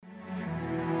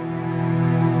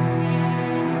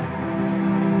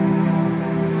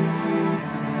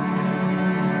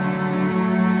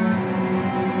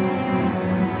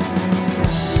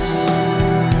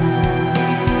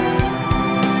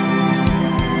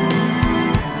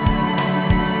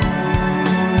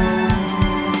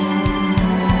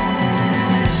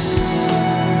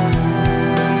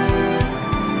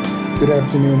Good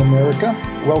afternoon, America.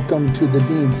 Welcome to the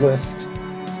Dean's List.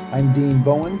 I'm Dean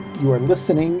Bowen. You are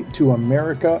listening to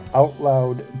America Out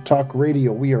Loud Talk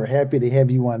Radio. We are happy to have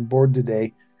you on board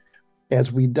today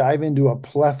as we dive into a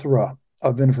plethora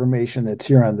of information that's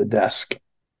here on the desk.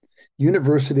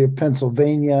 University of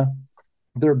Pennsylvania,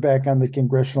 they're back on the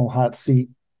congressional hot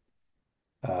seat.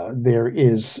 There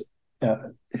is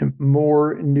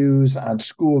more news on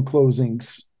school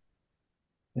closings,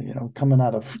 coming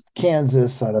out of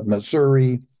Kansas, out of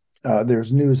Missouri.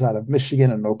 There's news out of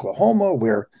Michigan and Oklahoma,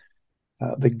 where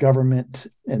the government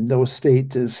in those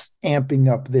states is amping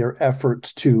up their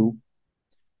efforts to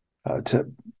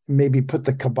maybe put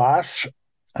the kibosh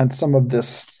on some of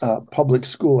this public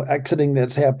school exiting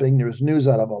that's happening. There's news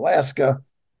out of Alaska,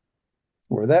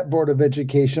 where that Board of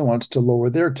Education wants to lower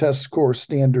their test score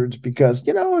standards because,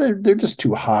 they're just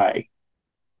too high.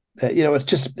 It's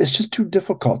just too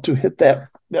difficult to hit that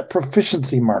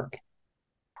proficiency mark.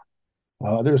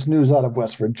 There's news out of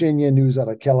West Virginia, news out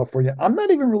of California. I'm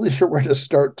not even really sure where to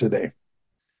start today.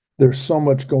 There's so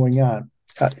much going on.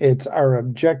 It's our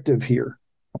objective here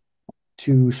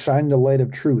to shine the light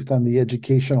of truth on the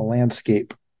educational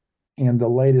landscape. And the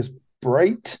light is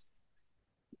bright.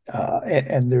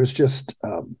 And there's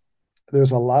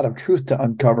a lot of truth to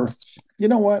uncover. You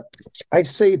know what? I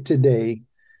say today,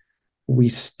 we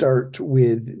start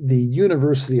with the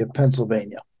University of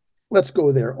Pennsylvania. Let's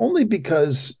go there, only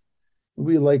because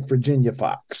we like Virginia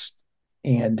Fox,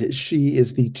 and she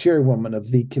is the chairwoman of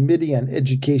the Committee on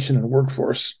Education and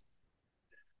Workforce.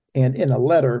 And in a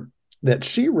letter that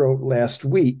she wrote last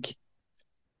week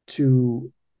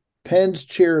to Penn's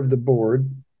chair of the board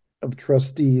of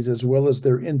trustees, as well as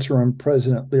their interim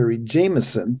president, Larry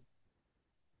Jameson,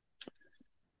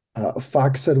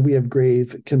 Fox said, "We have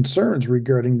grave concerns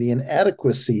regarding the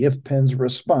inadequacy of Penn's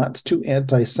response to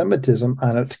anti-Semitism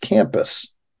on its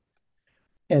campus.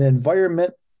 An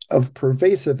environment of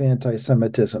pervasive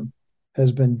anti-Semitism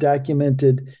has been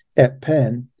documented at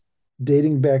Penn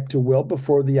dating back to well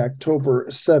before the October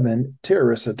 7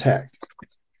 terrorist attack."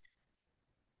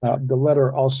 The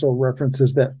letter also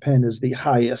references that Penn is the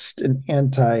highest in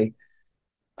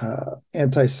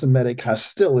anti-Semitic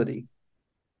hostility,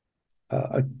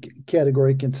 a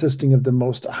category consisting of the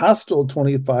most hostile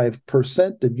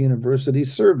 25% of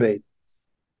universities surveyed.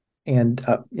 And,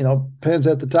 Penn's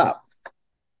at the top.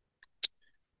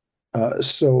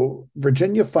 So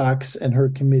Virginia Fox and her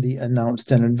committee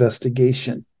announced an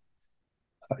investigation.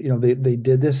 They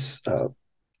did this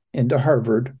into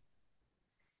Harvard,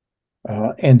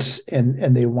 and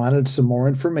they wanted some more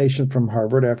information from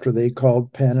Harvard after they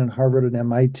called Penn and Harvard and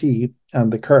MIT on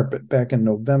the carpet back in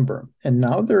November. And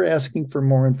now they're asking for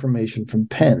more information from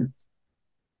Penn.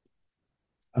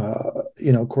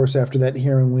 Of course, after that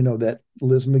hearing, we know that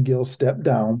Liz McGill stepped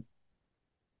down.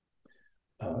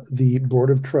 The Board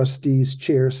of Trustees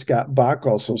chair, Scott Bach,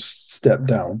 also stepped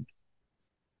down.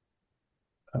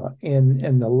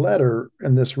 In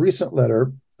this recent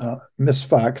letter, Ms.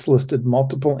 Fox listed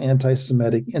multiple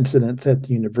anti-Semitic incidents at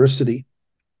the university,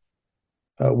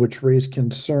 which raised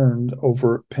concern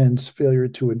over Penn's failure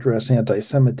to address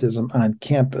anti-Semitism on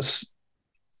campus.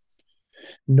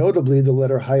 Notably, the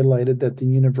letter highlighted that the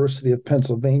University of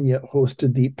Pennsylvania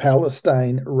hosted the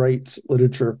Palestine Rights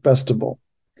Literature Festival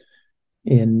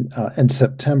in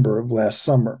September of last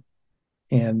summer.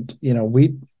 And,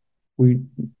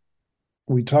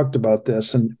 we talked about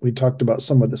this, and we talked about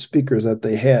some of the speakers that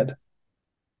they had.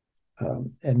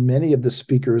 And many of the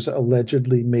speakers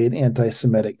allegedly made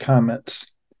anti-Semitic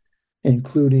comments,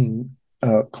 including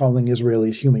calling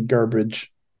Israelis human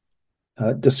garbage,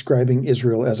 describing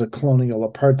Israel as a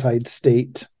colonial apartheid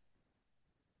state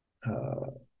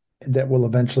that will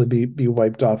eventually be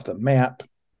wiped off the map.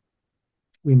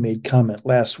 We made comment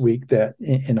last week that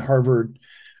in Harvard,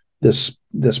 this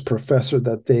professor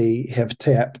that they have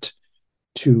tapped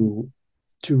to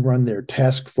run their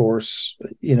task force,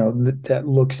 that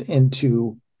looks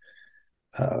into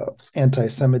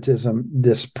anti-Semitism.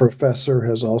 This professor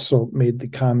has also made the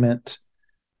comment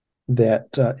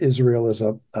that Israel is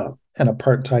an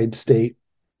apartheid state,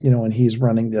 and he's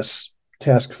running this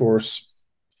task force.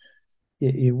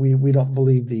 We don't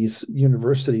believe these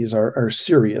universities are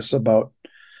serious about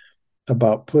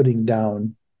putting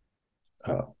down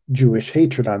Jewish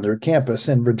hatred on their campus,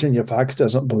 and Virginia Fox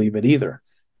doesn't believe it either.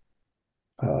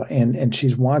 And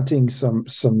she's wanting some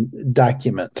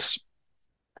documents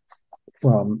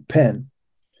from Penn.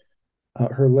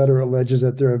 Her letter alleges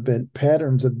that there have been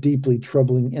patterns of deeply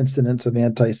troubling incidents of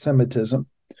anti-Semitism,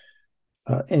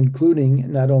 including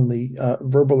not only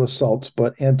verbal assaults,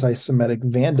 but anti-Semitic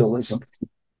vandalism.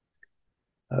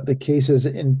 The cases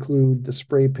include the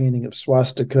spray painting of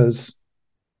swastikas,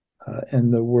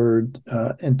 and the word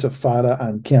intifada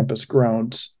on campus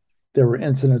grounds. There were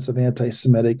incidents of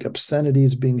anti-Semitic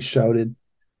obscenities being shouted,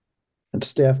 and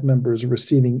staff members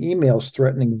receiving emails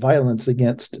threatening violence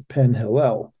against Penn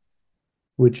Hillel,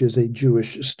 which is a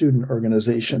Jewish student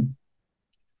organization.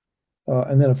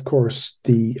 And then, of course,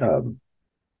 the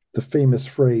famous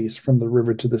phrase "from the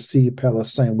river to the sea,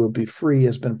 Palestine will be free"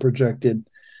 has been projected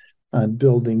on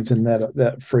buildings, and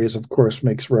that phrase, of course,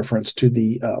 makes reference to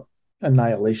the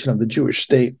annihilation of the Jewish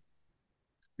state.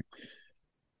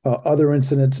 Other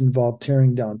incidents involved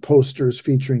tearing down posters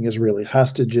featuring Israeli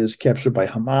hostages captured by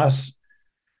Hamas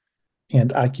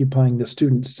and occupying the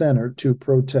student center to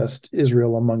protest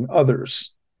Israel, among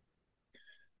others.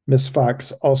 Ms.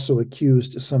 Fox also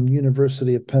accused some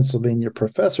University of Pennsylvania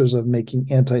professors of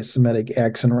making anti-Semitic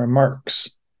acts and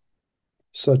remarks,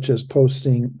 such as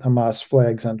posting Hamas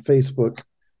flags on Facebook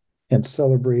and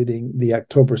celebrating the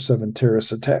October 7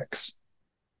 terrorist attacks.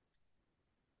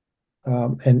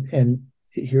 And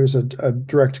here's a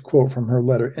direct quote from her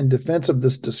letter. In defense of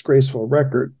this disgraceful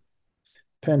record,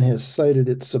 Penn has cited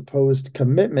its supposed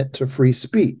commitment to free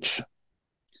speech.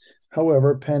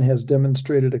 However, Penn has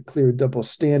demonstrated a clear double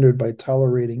standard by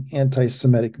tolerating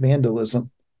anti-Semitic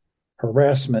vandalism,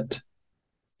 harassment,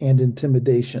 and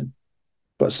intimidation,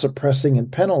 but suppressing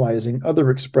and penalizing other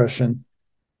expression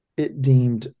it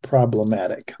deemed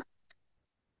problematic.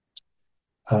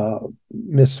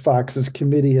 Ms. Fox's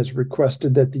committee has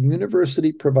requested that the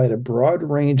university provide a broad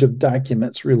range of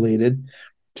documents related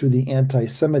to the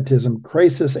anti-Semitism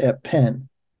crisis at Penn,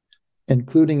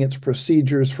 including its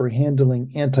procedures for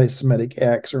handling anti-Semitic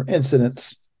acts or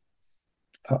incidents,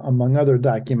 among other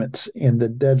documents. And the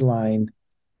deadline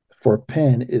for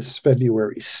Penn is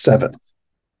February 7th.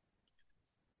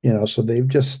 So they've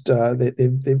just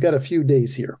they've got a few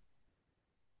days here.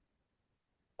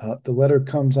 The letter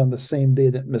comes on the same day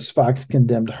that Ms. Fox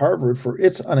condemned Harvard for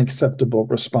its unacceptable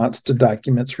response to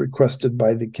documents requested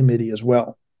by the committee as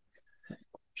well.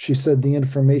 She said the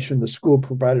information the school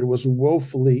provided was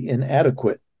woefully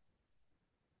inadequate.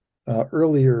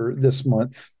 Earlier this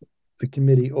month, the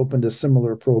committee opened a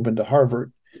similar probe into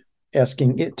Harvard,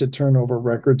 asking it to turn over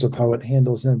records of how it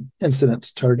handles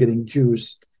incidents targeting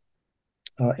Jews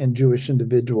and Jewish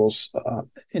individuals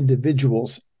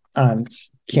on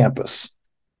campus.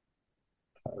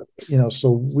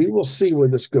 So we will see where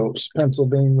this goes.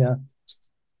 Pennsylvania,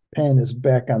 Penn is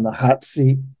back on the hot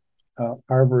seat.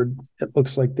 Harvard, it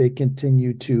looks like they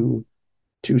continue to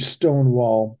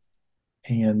stonewall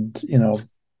and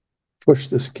push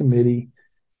this committee.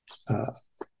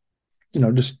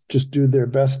 Just do their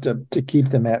best to keep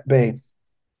them at bay.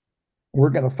 We're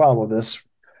going to follow this.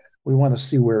 We want to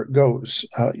see where it goes.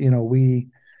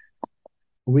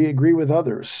 We agree with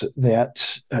others that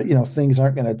things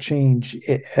aren't going to change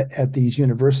at these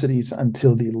universities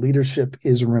until the leadership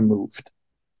is removed.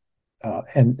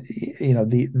 And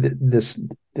the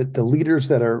leaders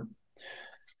that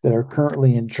are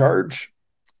currently in charge,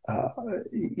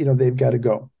 they've got to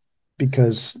go,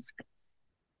 because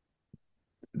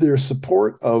their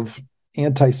support of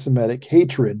anti-Semitic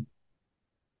hatred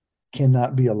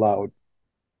cannot be allowed.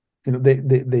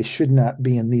 They should not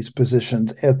be in these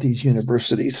positions at these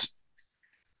universities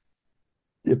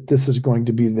if this is going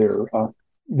to be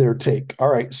their take.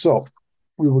 All right, so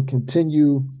we will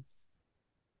continue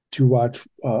to watch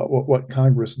what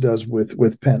Congress does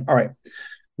with Penn. All right,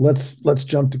 let's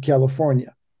jump to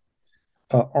California.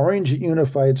 Orange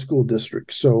Unified School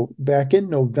District. So back in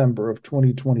November of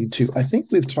 2022, I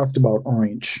think we've talked about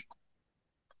Orange.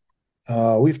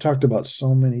 We've talked about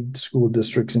so many school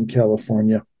districts in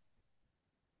California.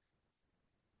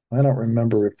 I don't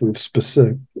remember if we've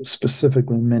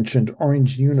specifically mentioned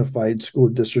Orange Unified School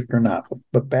District or not.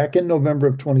 But back in November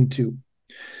of 22,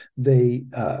 the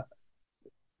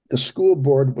school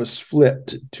board was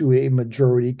flipped to a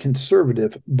majority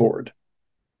conservative board.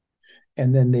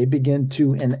 And then they began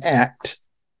to enact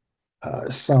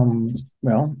some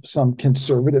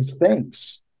conservative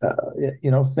things,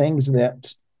 things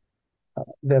that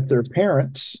their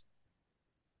parents,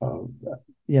 in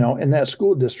that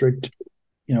school district,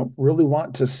 really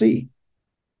want to see.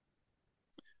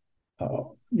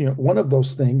 One of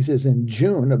those things is in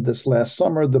June of this last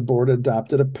summer, the board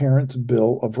adopted a Parents'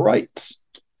 Bill of Rights,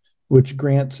 which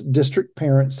grants district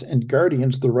parents and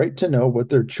guardians the right to know what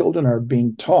their children are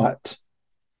being taught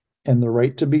and the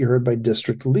right to be heard by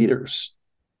district leaders.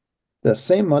 That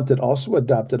same month, it also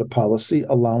adopted a policy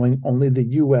allowing only the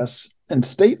U.S. and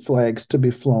state flags to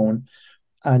be flown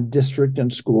on district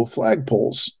and school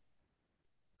flagpoles.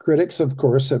 Critics, of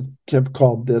course, have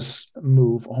called this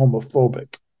move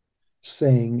homophobic,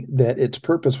 saying that its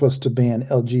purpose was to ban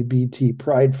LGBT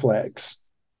pride flags.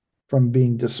 from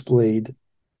being displayed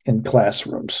in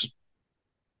classrooms.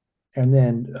 And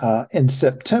then in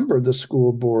September, the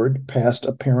school board passed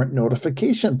a parent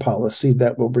notification policy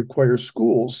that will require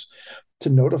schools to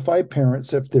notify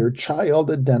parents if their child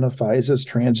identifies as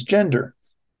transgender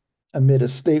amid a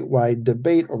statewide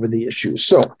debate over the issue.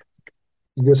 So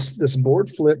this board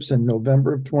flips in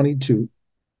November of 22.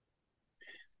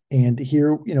 And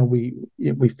here, we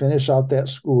finish out that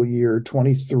school year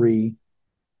 23,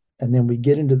 and then we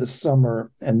get into the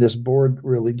summer, and this board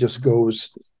really just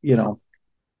goes, they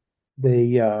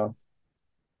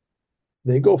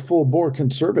go full bore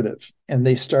conservative, and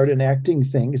they start enacting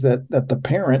things that the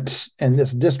parents in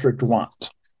this district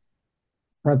want.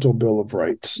 Parental Bill of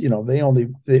Rights. Just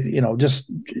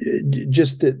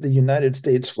the United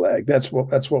States flag. That's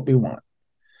what we want.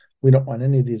 We don't want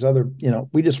any of these other.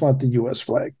 We just want the U.S.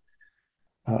 flag.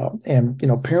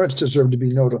 And parents deserve to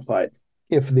be notified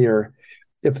if their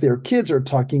kids are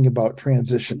talking about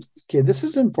transition. Okay, this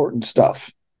is important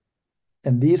stuff,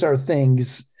 and these are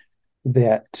things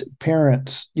that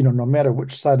parents, no matter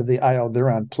which side of the aisle they're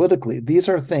on politically, these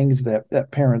are things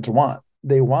that parents want.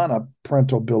 They want a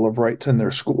parental bill of rights in their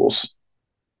schools.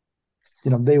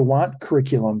 They want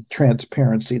curriculum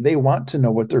transparency. They want to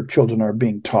know what their children are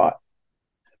being taught.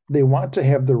 They want to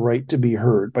have the right to be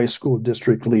heard by school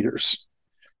district leaders.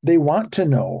 They want to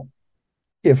know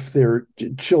if their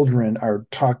children are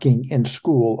talking in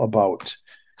school about,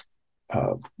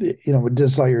 a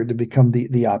desire to become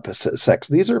the opposite sex.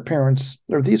 These are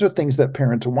things that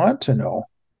parents want to know.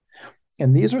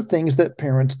 And these are things that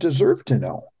parents deserve to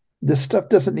know. This stuff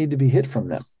doesn't need to be hid from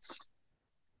them.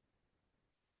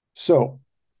 So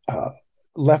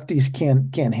lefties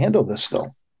can't handle this, though,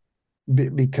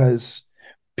 because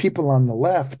people on the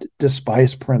left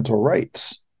despise parental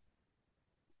rights.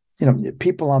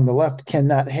 People on the left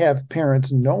cannot have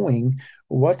parents knowing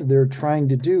what they're trying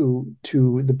to do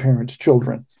to the parents'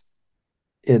 children.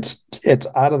 It's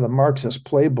out of the Marxist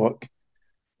playbook.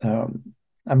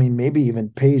 Maybe even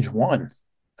page 1.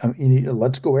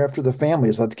 Let's go after the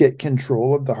families. Let's get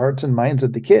control of the hearts and minds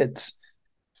of the kids.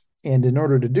 And in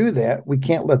order to do that, we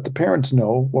can't let the parents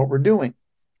know what we're doing.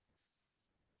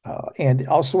 And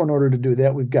also, in order to do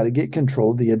that, we've got to get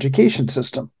control of the education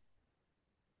system,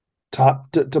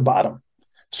 top to bottom.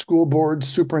 School boards,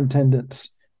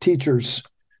 superintendents, teachers.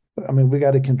 We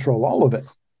got to control all of it.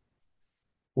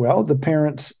 Well, the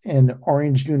parents in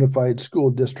Orange Unified School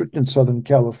District in Southern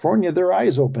California, their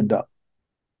eyes opened up.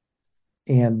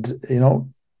 And,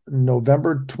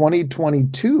 November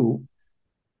 2022,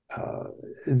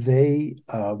 they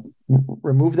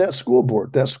remove that school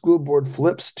board. That school board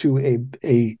flips to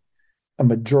a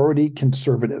majority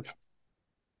conservative.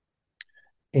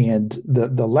 And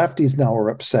the lefties now are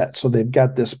upset. So they've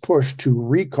got this push to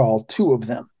recall 2 of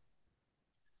them.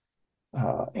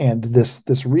 And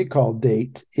this recall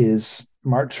date is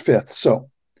March 5th.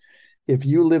 So if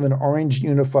you live in Orange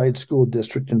Unified School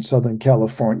District in Southern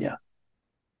California,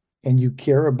 and you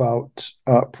care about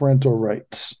parental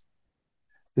rights,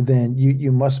 then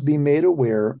you must be made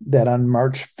aware that on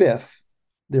March 5th,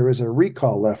 there is a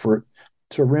recall effort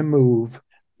to remove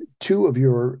 2 of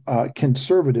your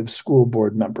conservative school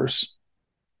board members.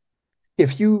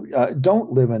 If you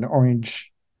don't live in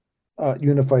Orange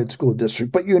Unified School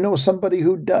District, but somebody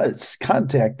who does,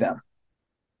 contact them.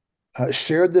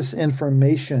 Share this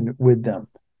information with them.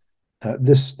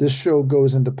 This show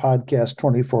goes into podcast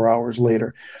 24 hours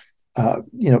later.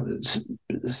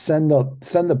 Send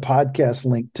the podcast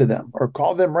link to them, or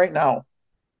call them right now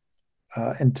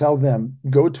and tell them,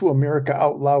 go to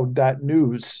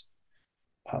americaoutloud.news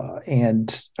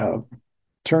and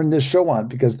turn this show on,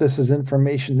 because this is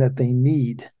information that they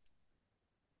need.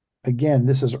 Again,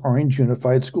 this is Orange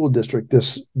Unified School District.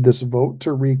 This vote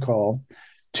to recall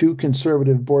 2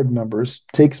 conservative board members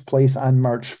takes place on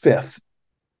March 5th.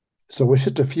 So it's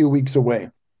just a few weeks away.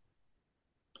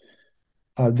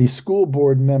 The school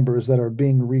board members that are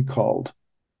being recalled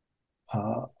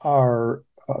are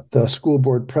the school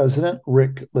board president,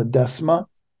 Rick Ledesma,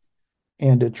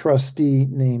 and a trustee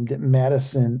named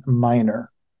Madison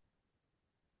Miner.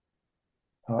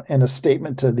 In a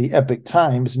statement to the Epic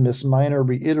Times, Ms. Miner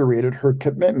reiterated her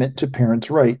commitment to parents'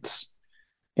 rights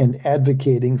and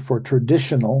advocating for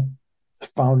traditional,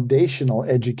 foundational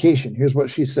education. Here's what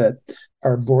she said: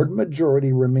 "Our board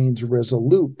majority remains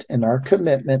resolute in our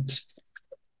commitment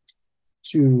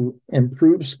to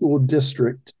improve the school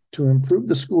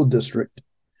district,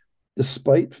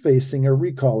 despite facing a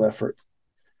recall effort.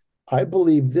 I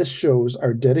believe this shows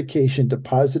our dedication to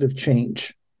positive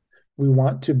change. We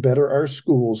want to better our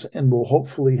schools and will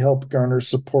hopefully help garner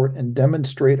support and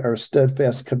demonstrate our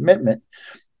steadfast commitment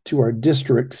to our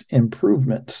district's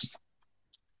improvements."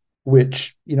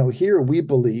 which, here we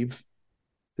believe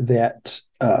that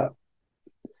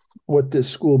what this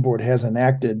school board has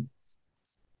enacted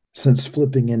since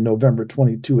flipping in November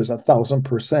 22 is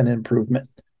 1,000% improvement.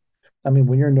 I mean,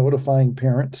 when you're notifying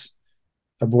parents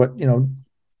of what,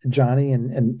 Johnny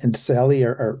and Sally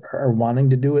are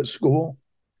wanting to do at school,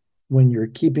 when you're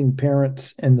keeping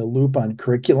parents in the loop on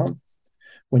curriculum,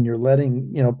 when you're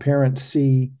letting, parents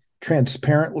see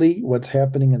transparently what's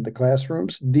happening in the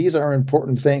classrooms, these are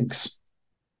important things.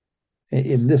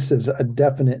 And this is a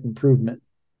definite improvement.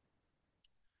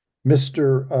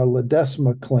 Mr.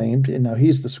 Ledesma claimed, and now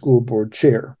he's the school board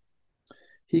chair,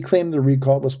 he claimed the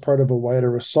recall was part of a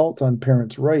wider assault on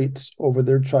parents' rights over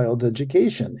their child's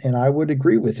education. And I would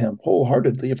agree with him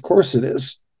wholeheartedly. Of course it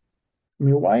is. I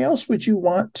mean, why else would you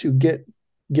want to get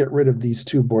rid of these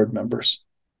two board members?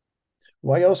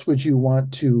 Why else would you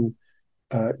want to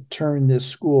turn this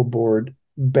school board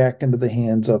back into the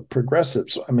hands of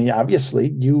progressives? I mean, obviously,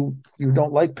 you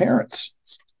don't like parents,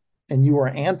 and you are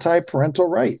anti-parental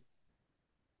right.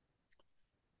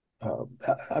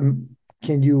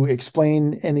 Can you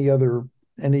explain any other?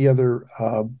 Can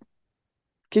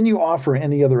you offer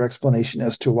any other explanation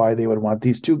as to why they would want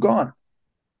these two gone?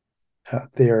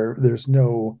 There's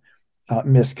no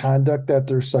misconduct that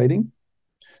they're citing.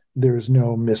 There's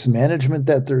no mismanagement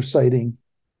that they're citing.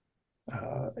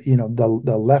 The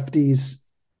lefties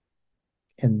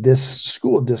in this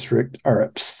school district are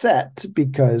upset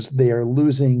because they are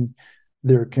losing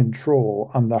their control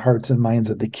on the hearts and minds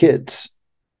of the kids.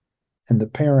 And the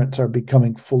parents are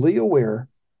becoming fully aware.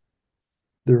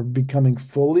 They're becoming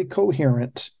fully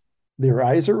coherent. Their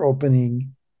eyes are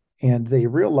opening, and they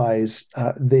realize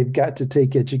they've got to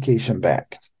take education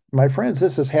back. My friends,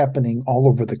 this is happening all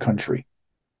over the country.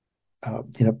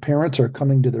 Parents are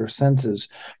coming to their senses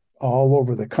all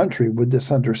over the country with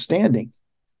this understanding.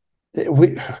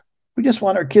 We just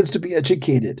want our kids to be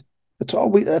educated.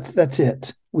 That's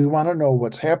it. We want to know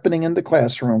what's happening in the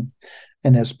classroom.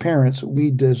 And as parents,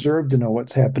 we deserve to know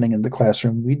what's happening in the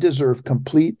classroom. We deserve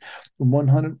complete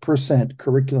 100%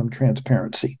 curriculum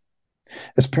transparency.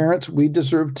 As parents, we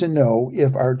deserve to know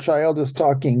if our child is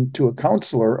talking to a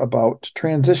counselor about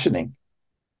transitioning.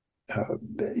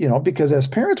 Because as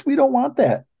parents, we don't want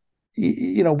that.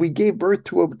 We gave birth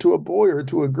to a boy or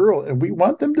to a girl, and we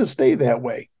want them to stay that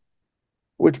way.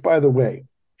 Which, by the way,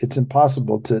 it's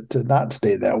impossible to not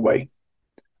stay that way.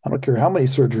 I don't care how many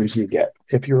surgeries you get.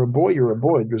 If you're a boy, you're a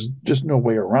boy. There's just no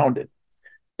way around it.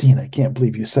 Dean, I can't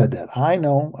believe you said that. I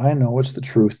know. It's the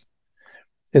truth.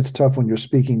 It's tough when you're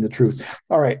speaking the truth.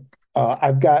 All right.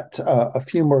 I've got a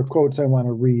few more quotes I want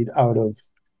to read out of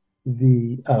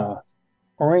the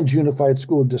Orange Unified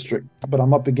School District, but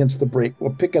I'm up against the break.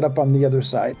 We'll pick it up on the other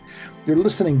side. You're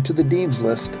listening to the Dean's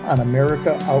List on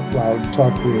America Out Loud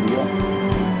Talk Radio.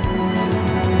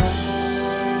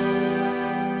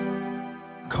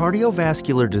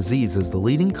 Cardiovascular disease is the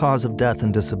leading cause of death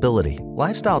and disability.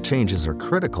 Lifestyle changes are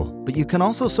critical, but you can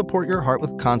also support your heart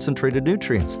with concentrated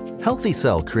nutrients. Healthy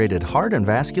Cell created Heart and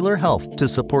Vascular Health to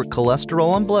support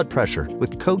cholesterol and blood pressure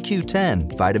with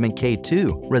CoQ10, vitamin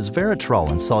K2, resveratrol,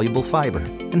 and soluble fiber.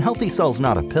 And Healthy Cell's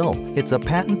not a pill, it's a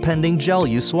patent-pending gel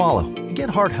you swallow. Get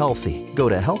heart healthy. Go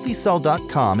to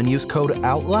healthycell.com and use code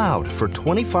OUTLOUD for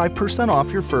 25%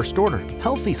 off your first order.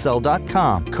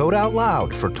 Healthycell.com, code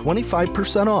OUTLOUD for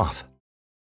 25% off.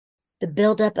 The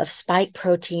buildup of spike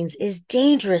proteins is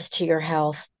dangerous to your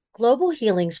health. Global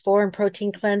Healing's Foreign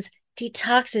Protein Cleanse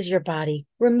detoxes your body,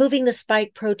 removing the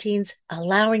spike proteins,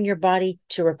 allowing your body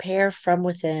to repair from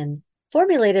within.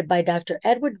 Formulated by Dr.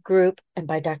 Edward Group and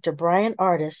by Dr. Brian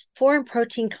Ardis, Foreign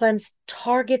Protein Cleanse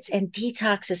targets and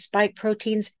detoxes spike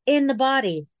proteins in the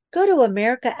body. Go to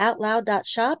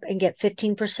americaoutloud.shop and get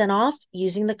 15% off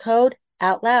using the code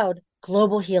OUTLOUD.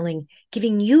 Global Healing,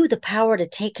 giving you the power to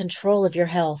take control of your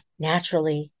health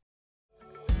naturally.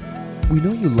 We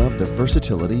know you love the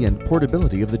versatility and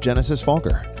portability of the Genesis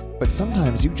Fogger, but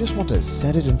sometimes you just want to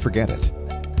set it and forget it.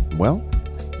 Well,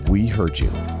 we heard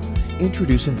you.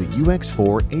 Introducing the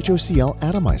UX4 HOCL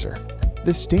Atomizer.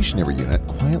 This stationary unit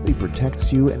quietly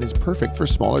protects you and is perfect for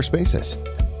smaller spaces.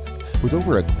 With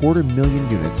over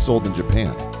 250,000 units sold in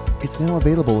Japan, it's now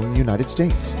available in the United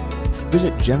States.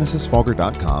 Visit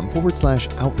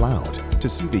genesisfogger.com/OUTLOUD to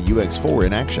see the UX4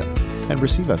 in action and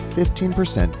receive a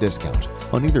 15% discount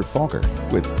on either Fogger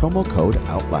with promo code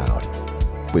OUTLOUD.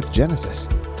 With Genesis,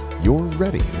 you're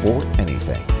ready for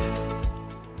anything.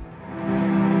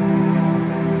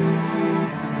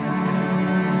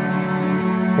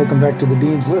 Welcome back to the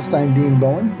Dean's List. I'm Dean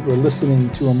Bowen. We're listening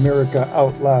to America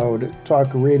Out Loud Talk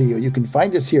Radio. You can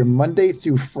find us here Monday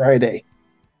through Friday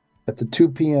at the 2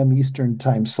 p.m. Eastern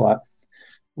time slot.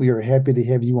 We are happy to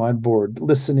have you on board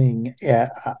listening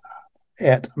at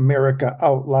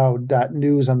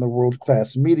americaoutloud.news on the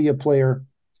world-class media player,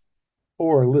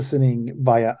 or listening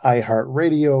via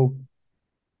iHeartRadio,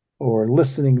 or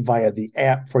listening via the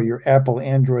app for your Apple,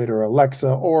 Android, or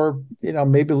Alexa, or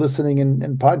maybe listening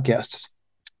in podcasts.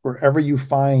 Wherever you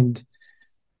find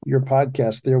your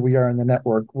podcast, there we are in the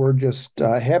network. We're just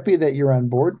happy that you're on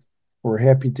board. We're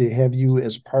happy to have you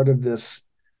as part of this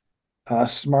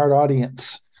smart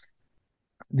audience,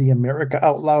 the America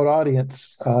Out Loud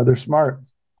audience. They're smart.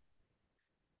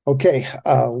 Okay,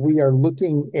 we are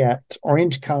looking at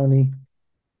Orange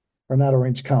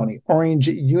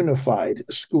Unified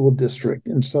School District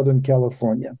in Southern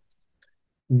California.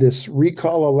 This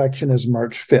recall election is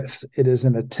March 5th. It is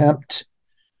an attempt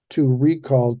to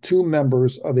recall 2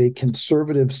 members of a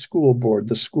conservative school board.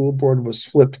 The school board was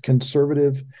flipped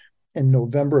conservative in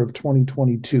November of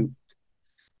 2022.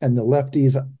 And the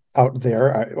lefties out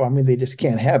there, they just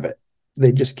can't have it.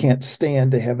 They just can't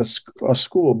stand to have a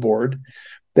school board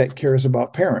that cares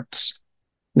about parents,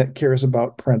 that cares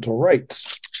about parental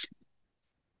rights.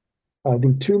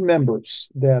 The 2 members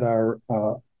that are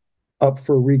up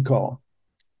for recall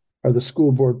are the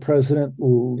school board president,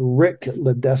 Rick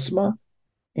Ledesma,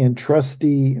 and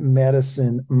trustee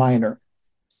Madison Minor.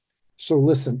 So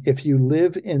listen, if you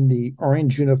live in the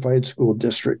Orange Unified School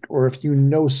District, or if you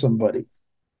know somebody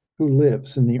who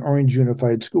lives in the Orange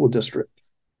Unified School District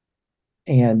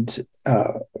and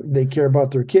they care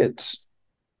about their kids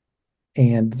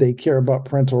and they care about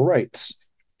parental rights,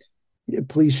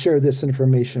 please share this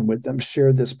information with them.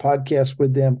 Share this podcast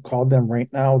with them. Call them right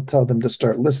now. Tell them to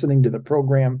start listening to the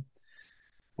program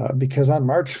because on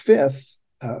March 5th,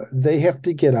 they have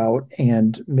to get out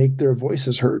and make their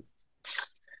voices heard.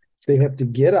 They have to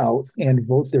get out and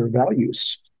vote their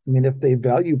values. If they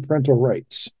value parental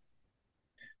rights,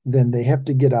 then they have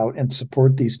to get out and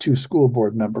support these 2 school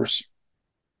board members,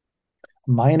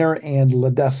 Minor and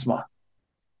Ledesma.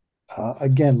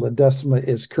 Again, Ledesma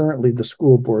is currently the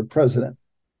school board president.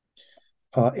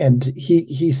 And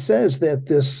he says that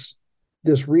this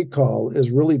recall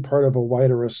is really part of a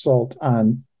wider assault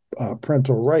on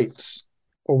parental rights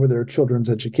over their children's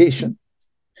education.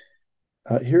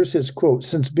 Here's his quote.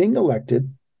 "Since being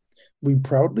elected, we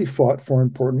proudly fought for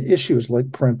important issues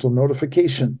like parental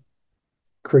notification,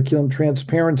 curriculum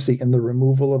transparency, and the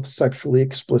removal of sexually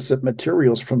explicit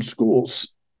materials from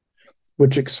schools,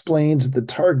 which explains the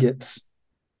targets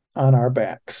on our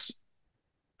backs."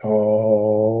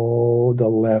 Oh, the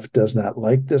left does not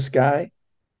like this guy.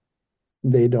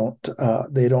 They don't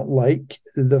like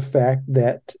the fact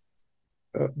that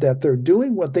they're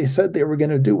doing what they said they were going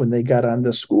to do when they got on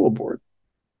the school board.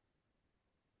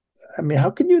 How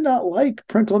can you not like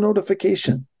parental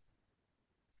notification?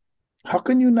 How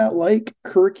can you not like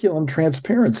curriculum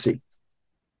transparency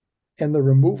and the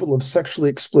removal of sexually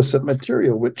explicit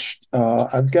material, which we're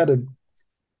going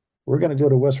to go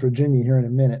to West Virginia here in a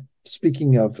minute.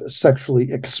 Speaking of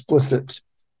sexually explicit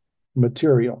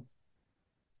material.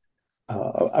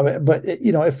 But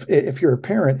if you're a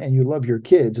parent and you love your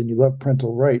kids and you love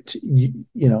parental rights, you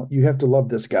have to love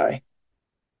this guy.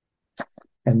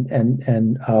 And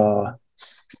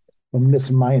Miss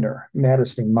Minor,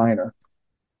 Madison Minor.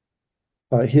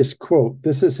 His quote,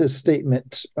 this is his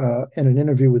statement in an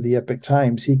interview with the Epoch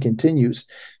Times. He continues,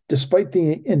 "Despite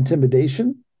the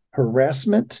intimidation,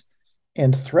 harassment,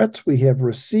 and threats we have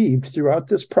received throughout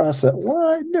this process,"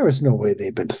 what? There is no way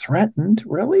they've been threatened,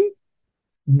 really?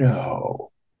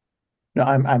 No,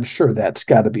 I'm sure that's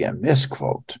got to be a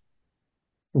misquote.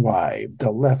 Why,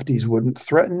 the lefties wouldn't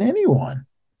threaten anyone,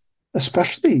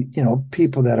 especially,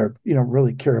 people that are,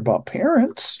 really care about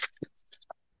parents.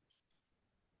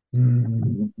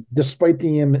 "Despite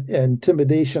the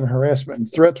intimidation, harassment,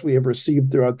 and threats we have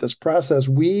received throughout this process,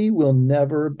 we will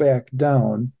never back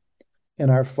down in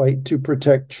our fight to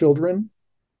protect children,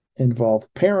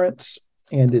 involve parents,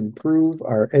 and improve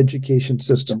our education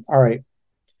system." All right.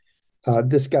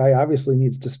 This guy obviously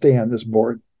needs to stay on this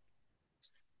board.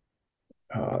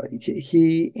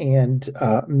 He and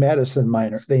Madison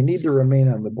Minor, they need to remain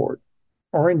on the board.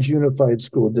 Orange Unified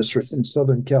School District in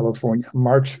Southern California,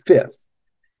 March 5th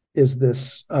is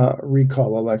this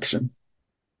recall election.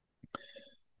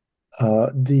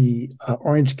 The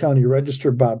Orange County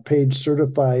Register, Bob Page,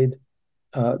 certified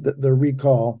the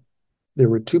recall. There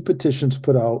were 2 petitions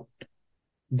put out.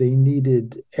 They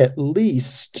needed at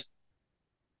least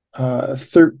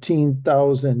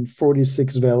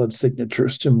 13,046 valid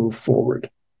signatures to move forward.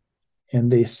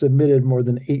 And they submitted more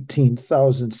than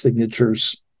 18,000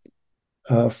 signatures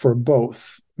for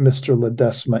both Mr.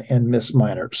 Ledesma and Miss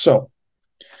Minor. So,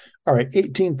 all right,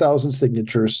 18,000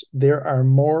 signatures. There are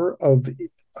more of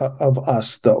of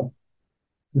us, though,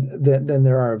 than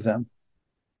there are of them.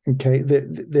 Okay,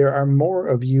 there are more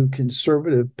of you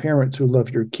conservative parents who love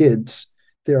your kids.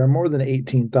 There are more than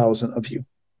 18,000 of you.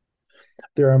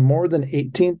 There are more than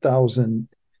 18,000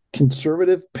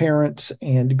 conservative parents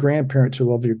and grandparents who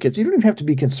love your kids. You don't even have to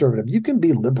be conservative. You can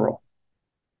be liberal,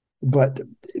 but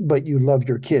you love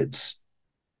your kids.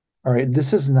 All right,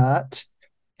 this is not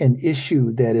an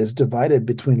issue that is divided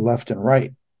between left and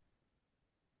right.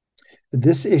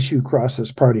 This issue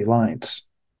crosses party lines.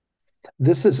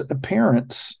 This is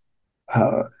parents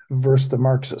versus the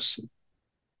Marxists.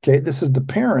 Okay, this is the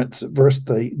parents versus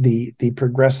the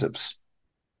progressives.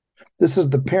 This is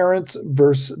the parents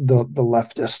versus the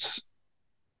leftists.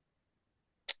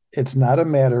 It's not a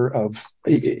matter of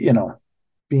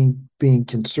being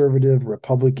conservative,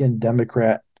 Republican,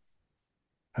 Democrat.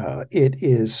 It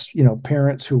is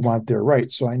parents who want their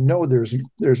rights. So I know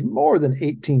there's more than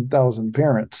 18,000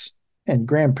 parents and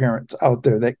grandparents out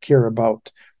there that care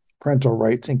about parental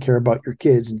rights and care about your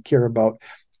kids and care about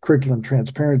curriculum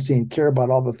transparency and care about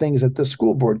all the things that the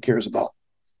school board cares about.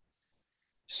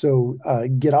 So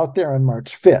get out there on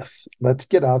March 5th. Let's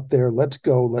get out there. Let's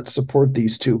go. Let's support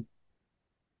these two.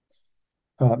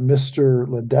 Mr.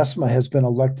 Ledesma has been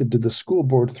elected to the school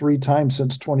board 3 times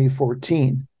since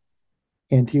 2014,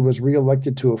 and he was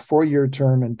reelected to a 4-year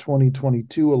term in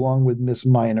 2022 along with Miss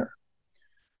Minor,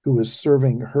 who is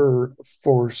serving her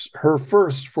first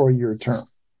 4-year term.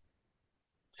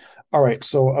 All right,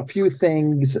 so a few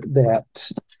things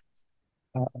that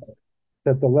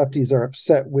the lefties are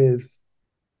upset with.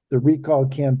 The recall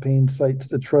campaign cites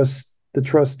the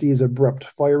trustees' abrupt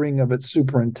firing of its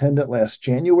superintendent last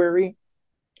January.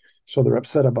 So they're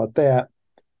upset about that,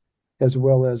 as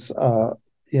well as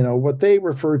what they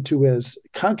refer to as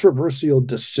controversial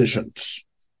decisions.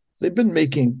 They've been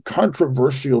making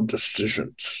controversial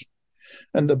decisions.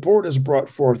 And the board has brought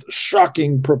forth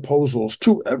shocking proposals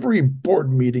to every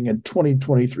board meeting in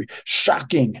 2023.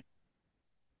 Shocking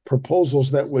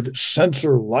proposals that would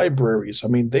censor libraries. I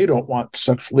mean, they don't want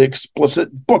sexually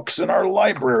explicit books in our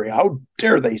library. How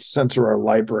dare they censor our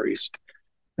libraries?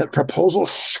 That proposal,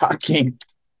 shocking.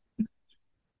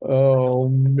 Oh,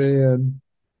 man.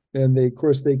 And of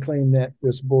course, they claim that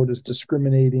this board is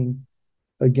discriminating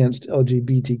against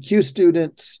LGBTQ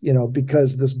students,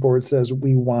 because this board says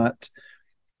we want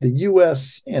the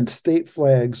U.S. and state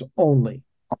flags only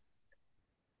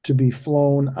to be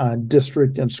flown on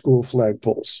district and school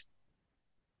flagpoles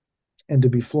and to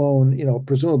be flown,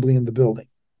 presumably in the building,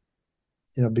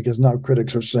 because now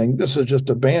critics are saying this is just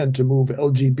a ban to move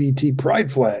LGBT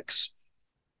pride flags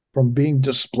from being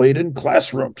displayed in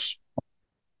classrooms.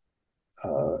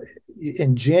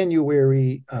 In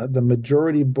January, the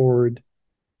majority board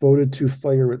voted to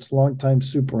fire its longtime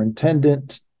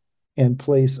superintendent and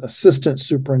place Assistant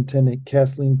Superintendent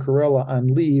Kathleen Corella on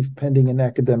leave pending an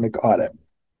academic audit.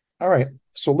 All right,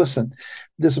 so listen,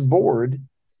 this board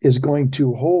is going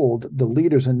to hold the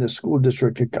leaders in this school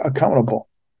district accountable.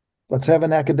 Let's have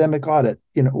an academic audit.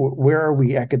 Where are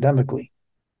we academically?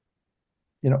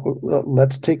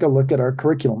 Let's take a look at our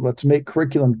curriculum. Let's make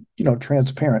curriculum,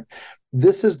 transparent.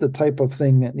 This is the type of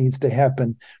thing that needs to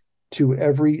happen to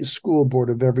every school board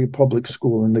of every public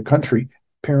school in the country.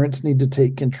 Parents need to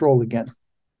take control again.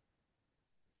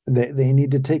 They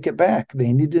need to take it back.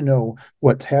 They need to know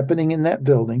what's happening in that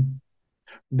building.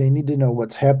 They need to know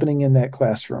what's happening in that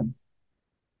classroom.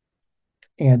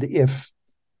 And if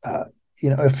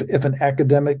an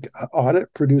academic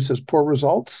audit produces poor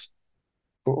results,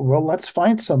 well, let's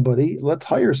find somebody. Let's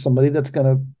hire somebody that's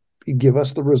going to give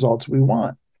us the results we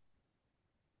want.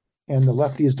 And the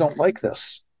lefties don't like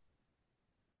this.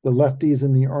 The lefties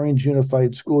in the Orange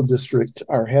Unified School District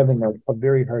are having a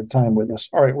very hard time with this.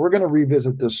 All right, we're going to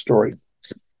revisit this story.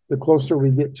 The closer we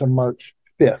get to March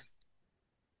 5th,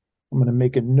 I'm going to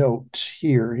make a note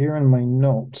here in my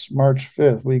notes. March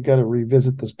 5th, we got to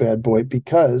revisit this bad boy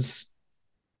because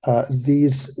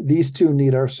these two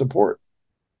need our support.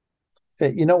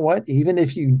 You know what? Even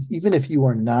if you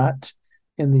are not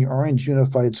in the Orange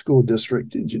Unified School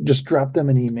District, just drop them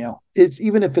an email.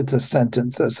 Even if it's a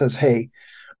sentence that says, "Hey,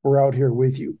 we're out here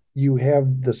with you. You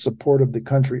have the support of the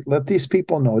country." Let these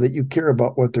people know that you care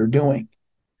about what they're doing.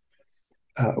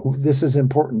 This is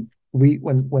important.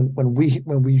 When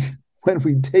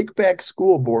we take back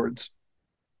school boards,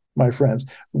 my friends,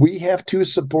 we have to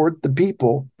support the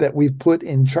people that we've put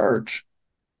in charge,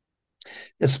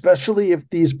 especially if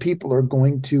these people are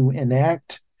going to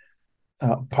enact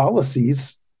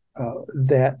policies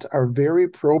that are very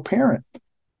pro-parent,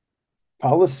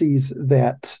 policies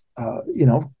that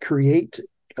create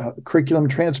curriculum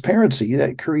transparency,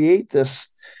 that create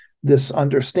this this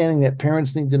understanding that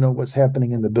parents need to know what's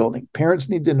happening in the building. Parents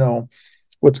need to know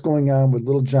what's going on with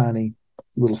little Johnny,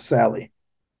 little Sally.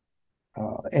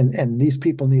 And these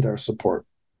people need our support.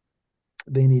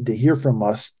 They need to hear from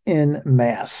us en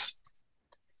masse.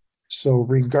 So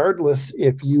regardless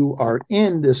if you are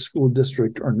in this school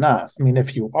district or not, I mean,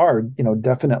 if you are,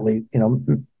 definitely,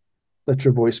 let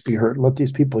your voice be heard. Let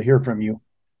these people hear from you.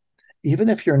 Even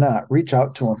if you're not, reach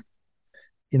out to them.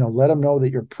 Let them know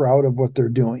that you're proud of what they're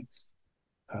doing,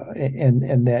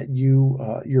 and that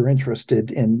you're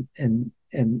interested in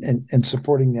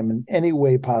supporting them in any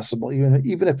way possible,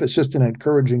 even if it's just an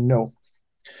encouraging note.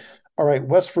 All right,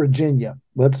 West Virginia.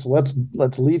 Let's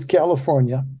leave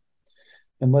California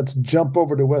and let's jump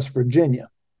over to West Virginia.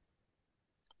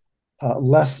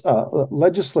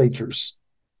 Legislators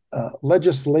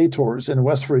in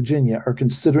West Virginia are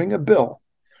considering a bill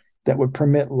that would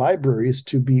permit libraries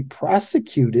to be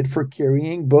prosecuted for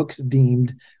carrying books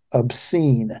deemed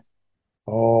obscene.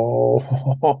 Oh,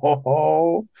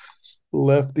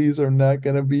 lefties are not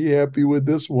going to be happy with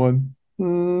this one.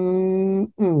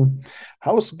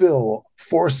 House Bill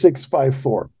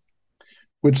 4654,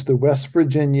 which the West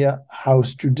Virginia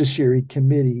House Judiciary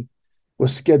Committee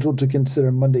was scheduled to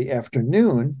consider Monday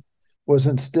afternoon, was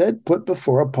instead put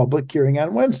before a public hearing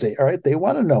on Wednesday. All right, they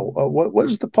want to know, what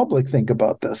does the public think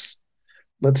about this?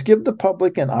 Let's give the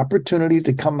public an opportunity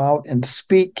to come out and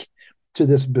speak to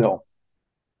this bill.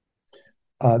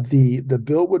 The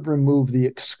bill would remove the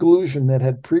exclusion that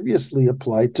had previously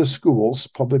applied to schools,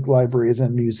 public libraries,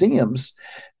 and museums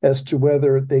as to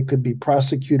whether they could be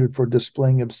prosecuted for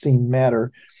displaying obscene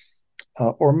matter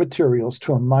or materials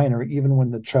to a minor, even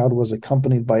when the child was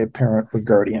accompanied by a parent or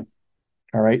guardian.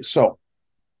 All right, so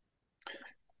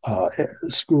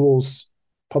schools,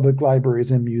 public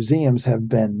libraries, and museums have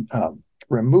been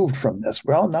removed from this.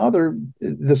 Well, now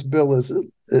this bill is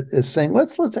saying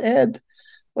let's add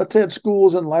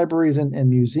schools and libraries and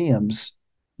museums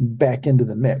back into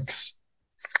the mix.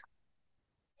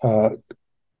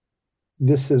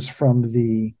 This is from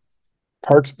the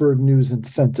Parksburg News and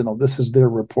Sentinel. This is their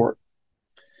report.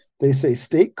 They say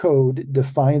state code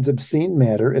defines obscene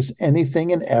matter as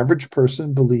anything an average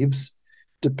person believes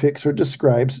depicts or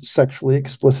describes sexually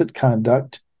explicit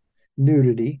conduct,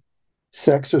 nudity,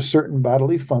 sex, or certain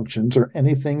bodily functions, or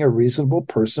anything a reasonable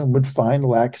person would find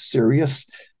lacks serious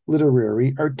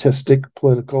literary, artistic,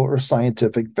 political, or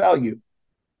scientific value.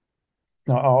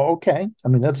 Okay. I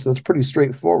mean, that's pretty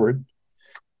straightforward.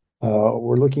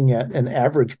 We're looking at an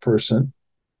average person,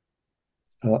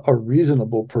 a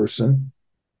reasonable person.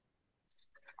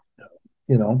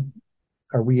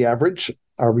 Are we average?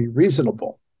 Are we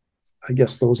reasonable? I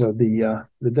guess those are the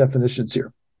definitions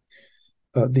here.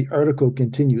 The article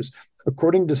continues.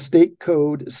 According to State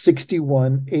Code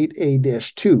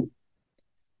 618A-2,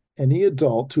 any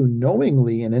adult who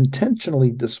knowingly and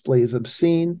intentionally displays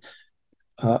obscene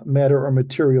matter or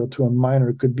material to a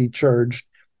minor could be charged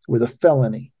with a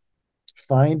felony,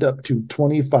 fined up to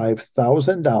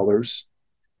 $25,000,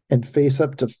 and face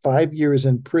up to 5 years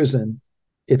in prison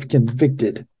if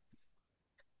convicted.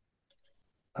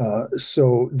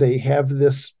 So they have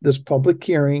this public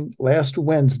hearing last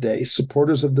Wednesday.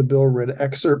 Supporters of the bill read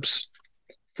excerpts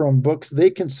from books they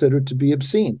considered to be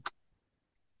obscene.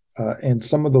 And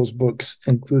some of those books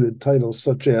included titles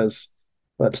such as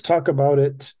Let's Talk About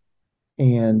It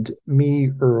and Me,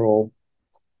 Earl,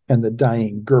 and the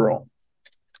Dying Girl.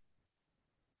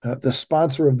 The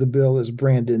sponsor of the bill is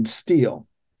Brandon Steele.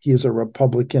 He is a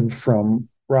Republican from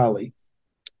Raleigh.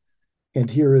 And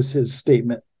here is his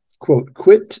statement, quote,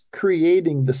 "Quit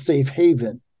creating the safe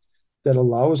haven that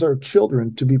allows our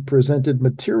children to be presented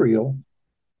material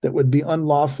that would be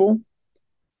unlawful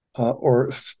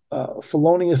or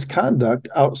felonious conduct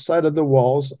outside of the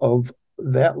walls of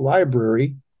that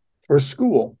library or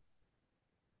school."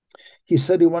 He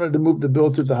said he wanted to move the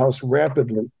bill through the House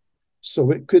rapidly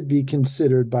so it could be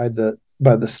considered by the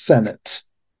Senate.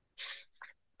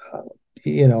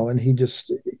 And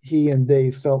he and they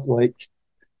felt like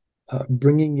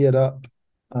bringing it up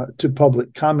to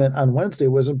public comment on Wednesday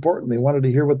was important. They wanted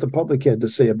to hear what the public had to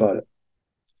say about it.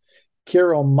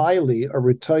 Carol Miley, a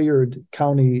retired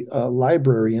county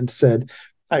librarian, said,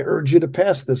 "I urge you to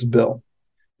pass this bill.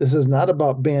 This is not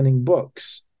about banning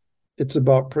books. It's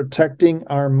about protecting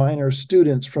our minor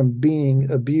students from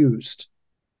being abused.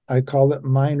 I call it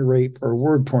mind rape or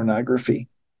word pornography."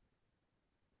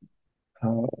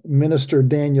 Minister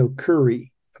Daniel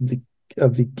Curry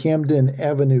of the Camden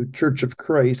Avenue Church of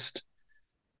Christ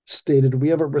stated, "We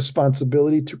have a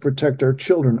responsibility to protect our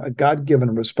children, a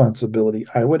God-given responsibility.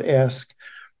 I would ask,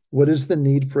 what is the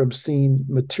need for obscene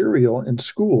material in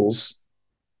schools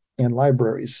and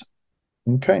libraries?"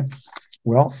 Okay.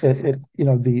 Well,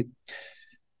 the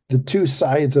two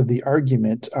sides of the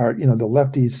argument are, the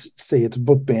lefties say it's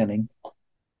book banning,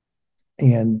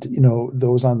 and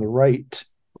those on the right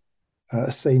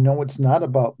say no, it's not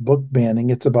about book banning;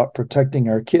 it's about protecting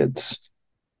our kids.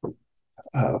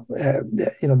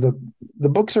 The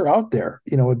books are out there.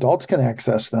 Adults can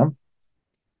access them.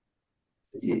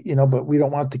 But we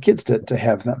don't want the kids to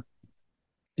have them.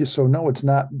 So no, it's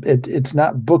not. It's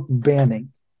not book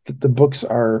banning. The books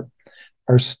are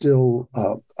still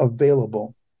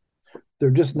available.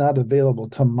 They're just not available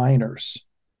to minors.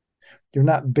 You're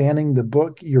not banning the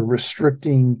book. You're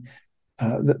restricting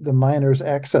the minors'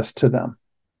 access to them.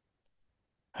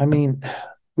 I mean,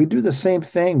 we do the same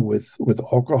thing with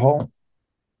alcohol.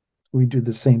 We do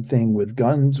the same thing with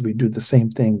guns. We do the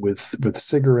same thing with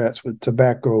cigarettes, with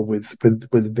tobacco, with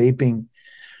vaping,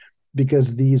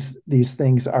 because these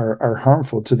things are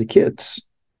harmful to the kids.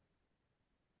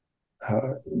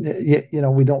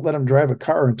 We don't let them drive a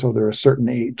car until they're a certain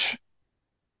age,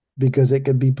 because it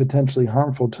could be potentially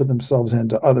harmful to themselves and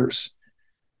to others.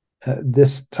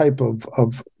 This type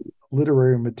of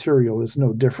literary material is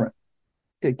no different.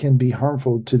 It can be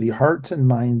harmful to the hearts and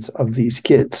minds of these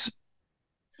kids.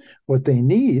 What they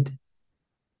need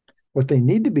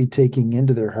to be taking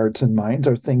into their hearts and minds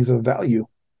are things of value,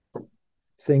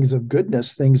 things of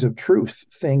goodness, things of truth,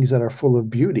 things that are full of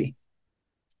beauty,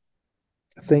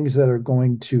 things that are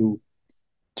going to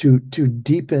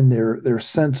deepen their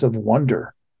sense of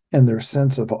wonder and their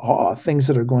sense of awe, things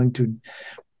that are going to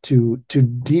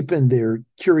deepen their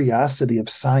curiosity of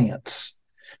science,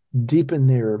 deepen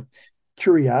their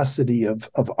curiosity of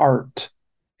art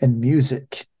and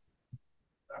music,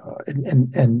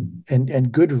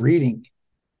 and good reading,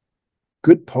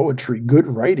 good poetry, good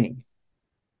writing.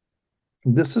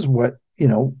 This is what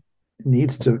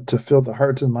needs to fill the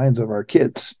hearts and minds of our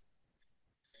kids.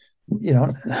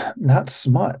 Not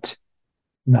smut,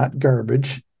 not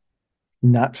garbage,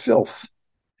 not filth.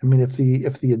 I mean,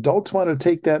 if the adults want to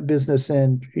take that business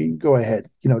in, go ahead,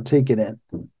 take it in.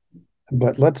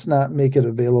 But let's not make it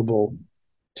available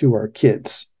to our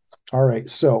kids. All right,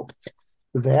 so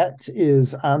that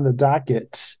is on the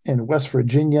docket in West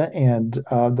Virginia, and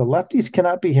the lefties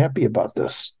cannot be happy about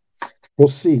this. We'll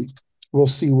see. We'll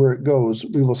see where it goes.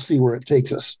 We will see where it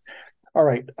takes us. All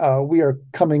right, we are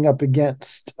coming up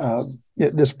against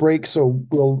this break, so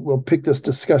we'll pick this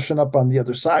discussion up on the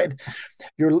other side.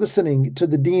 You're listening to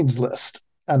the Dean's List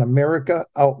on America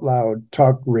Out Loud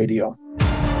Talk Radio.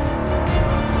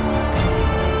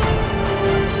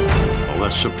 The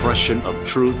suppression of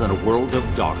truth in a world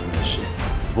of darkness,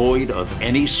 void of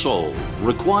any soul,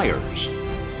 requires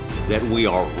that we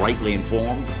are rightly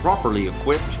informed, properly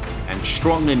equipped, and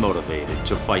strongly motivated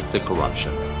to fight the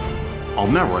corruption.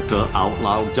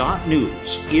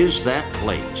 AmericaOutloud.news is that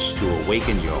place to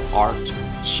awaken your heart,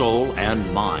 soul,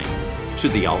 and mind to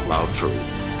the out loud truth.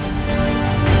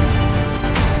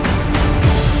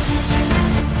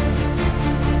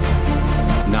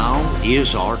 Now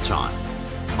is our time.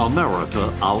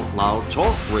 America Out Loud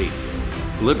Talk Radio.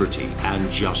 Liberty and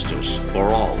justice for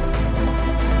all.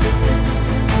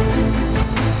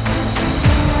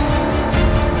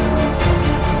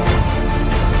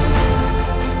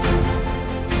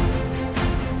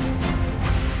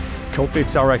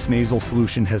 Cofix RX nasal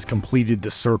solution has completed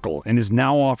the circle and is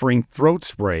now offering throat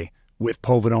spray with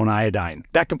povidone iodine.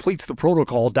 That completes the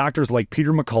protocol doctors like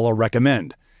Peter McCullough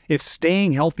recommend. If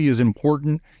staying healthy is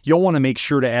important, you'll want to make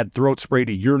sure to add throat spray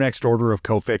to your next order of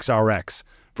Cofix RX.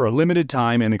 For a limited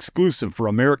time and exclusive for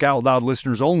America Out Loud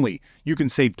listeners only, you can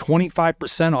save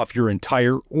 25% off your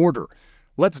entire order.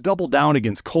 Let's double down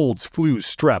against colds, flus,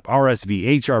 strep,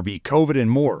 RSV, HRV, COVID, and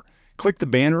more. Click the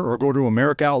banner or go to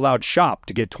America Out Loud shop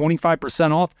to get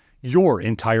 25% off your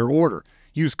entire order.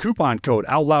 Use coupon code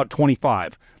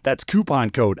OUTLOUD25. That's coupon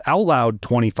code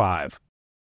OUTLOUD25.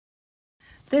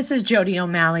 This is Jody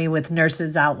O'Malley with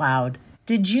Nurses Out Loud.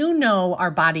 Did you know our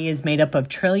body is made up of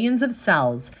trillions of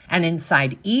cells, and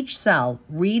inside each cell,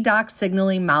 redox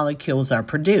signaling molecules are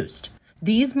produced?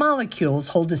 These molecules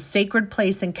hold a sacred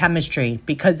place in chemistry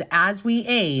because as we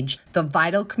age, the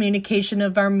vital communication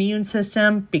of our immune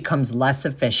system becomes less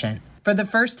efficient. For the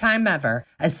first time ever,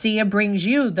 ASEA brings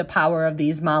you the power of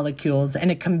these molecules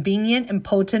in a convenient and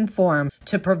potent form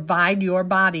to provide your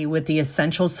body with the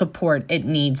essential support it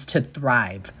needs to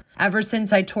thrive. Ever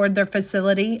since I toured their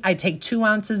facility, I take 2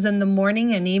 ounces in the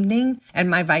morning and evening, and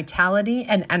my vitality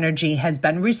and energy has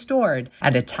been restored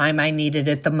at a time I needed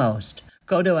it the most.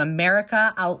 Go to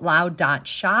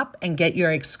AmericaOutloud.shop and get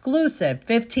your exclusive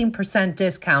 15%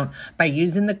 discount by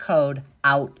using the code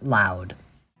OUTLOUD.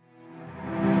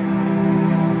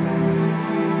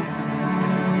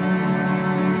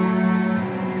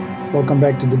 Welcome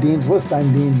back to the Dean's List.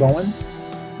 I'm Dean Bowen.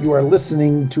 You are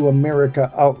listening to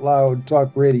America Out Loud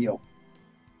Talk Radio.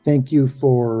 Thank you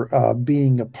for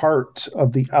being a part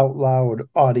of the Out Loud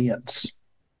audience.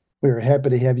 We are happy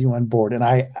to have you on board. And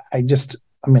I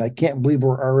can't believe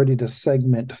we're already to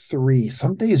segment 3.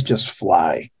 Some days just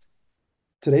fly.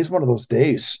 Today's one of those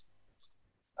days.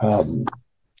 I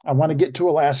want to get to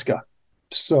Alaska.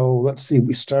 So let's see.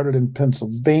 We started in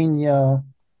Pennsylvania,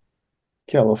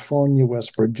 California,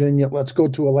 West Virginia. Let's go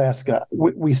to Alaska.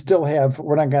 We still have.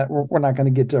 We're not going to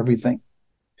get to everything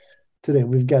today.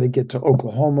 We've got to get to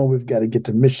Oklahoma. We've got to get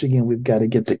to Michigan. We've got to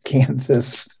get to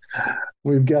Kansas.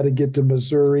 We've got to get to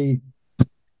Missouri.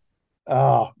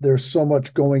 There's so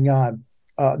much going on.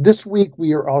 This week,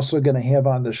 we are also going to have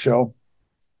on the show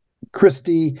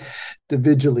Christy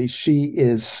DeVigili. She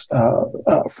is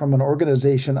from an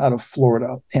organization out of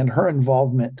Florida, and her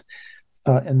involvement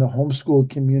in the homeschool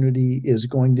community is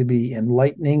going to be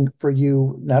enlightening for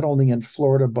you, not only in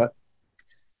Florida, but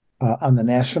on the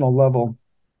national level.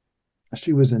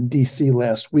 She was in D.C.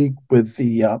 last week with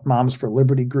the Moms for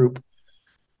Liberty group.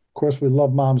 Of course, we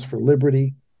love Moms for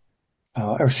Liberty.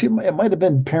 It might have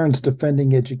been Parents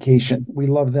Defending Education. We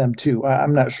love them too.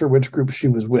 I'm not sure which group she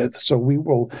was with. So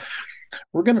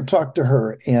we're going to talk to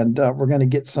her, and we're going to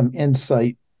get some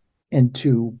insight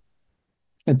into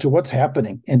what's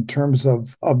happening in terms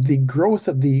of the growth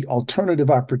of the alternative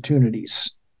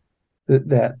opportunities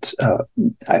that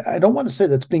I don't want to say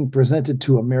that's being presented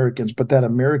to Americans, but that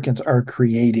Americans are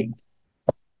creating.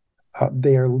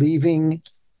 They are leaving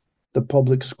the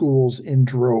public schools in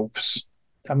droves.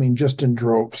 I mean, just in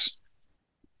droves.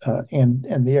 And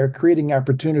they are creating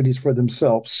opportunities for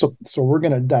themselves. So we're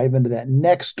going to dive into that.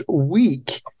 Next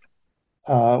week,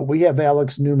 we have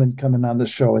Alex Newman coming on the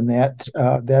show, and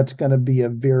that's going to be a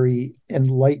very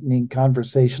enlightening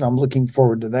conversation. I'm looking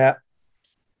forward to that.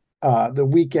 The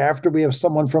week after, we have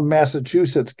someone from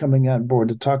Massachusetts coming on board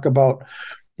to talk about,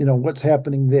 what's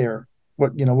happening there,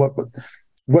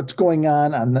 what's going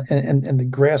on in the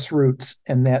grassroots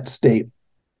in that state.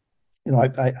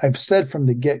 I've said from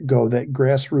the get-go that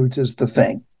grassroots is the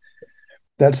thing.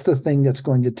 That's the thing that's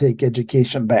going to take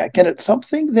education back. And it's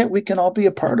something that we can all be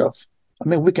a part of. I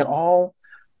mean, we can all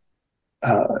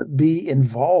be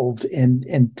involved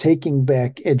in taking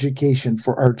back education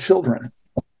for our children,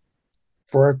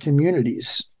 for our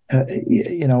communities.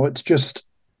 It's just,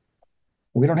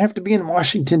 we don't have to be in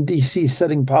Washington, D.C.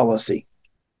 setting policy.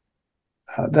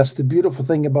 That's the beautiful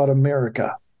thing about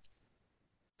America.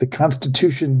 The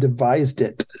Constitution devised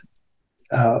it,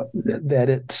 that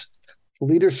its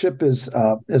leadership is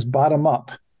bottom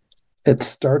up. It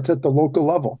starts at the local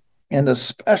level, and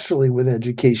especially with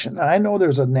education. I know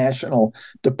there's a national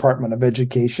Department of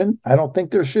Education. I don't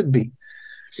think there should be.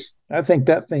 I think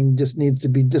that thing just needs to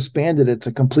be disbanded. It's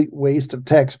a complete waste of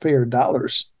taxpayer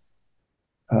dollars.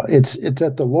 It's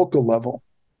at the local level.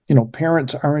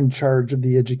 Parents are in charge of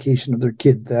the education of their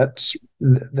kids.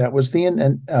 That was the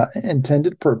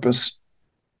intended purpose,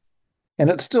 and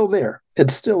it's still there.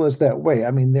 It still is that way.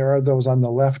 I mean, there are those on the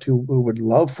left who would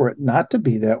love for it not to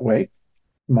be that way,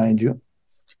 mind you,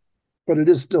 but it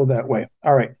is still that way.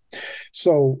 All right.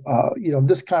 So,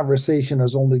 this conversation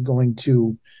is only going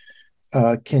to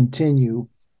continue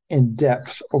in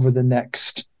depth over the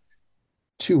next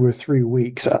 2 or 3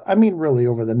 weeks. I mean, really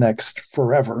over the next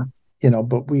forever.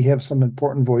 But we have some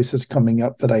important voices coming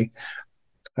up that I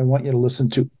want you to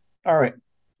listen to. All right,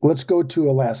 let's go to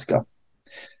Alaska.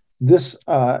 This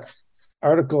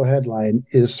article headline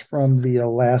is from the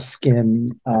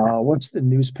Alaskan, what's the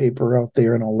newspaper out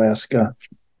there in Alaska?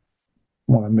 I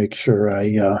want to make sure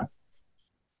I'm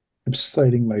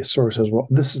citing my source as well.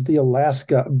 This is the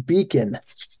Alaska Beacon.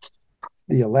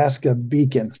 The Alaska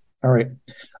Beacon. All right.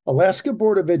 Alaska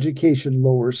Board of Education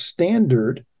lowers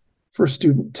standard for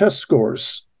student test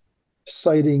scores,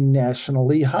 citing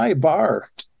nationally high bar.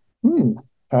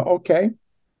 Okay.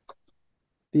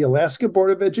 The Alaska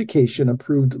Board of Education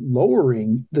approved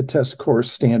lowering the test score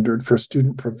standard for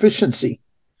student proficiency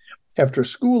after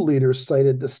school leaders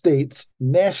cited the state's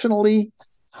nationally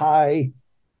high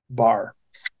bar.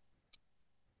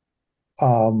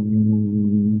 I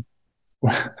don't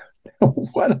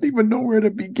even know where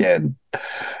to begin.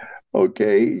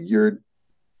 Okay,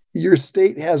 your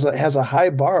state has a high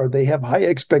bar. They have high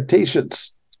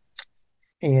expectations.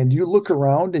 And you look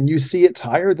around and you see it's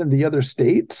higher than the other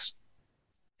states.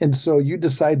 And so you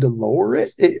decide to lower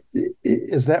it.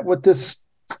 Is that what this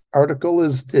article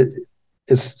is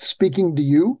speaking to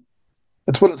you?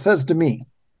 That's what it says to me.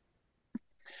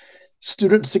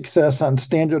 Student success on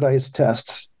standardized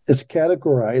tests is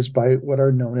categorized by what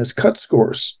are known as cut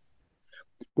scores,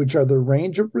 which are the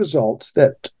range of results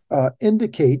that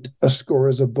indicate a score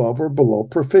is above or below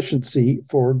proficiency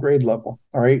for grade level.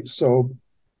 All right, so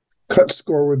cut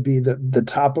score would be the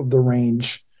top of the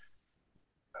range,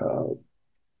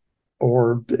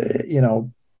 or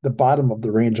the bottom of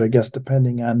the range, I guess,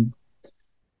 depending on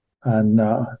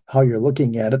how you're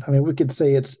looking at it. I mean, we could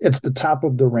say it's the top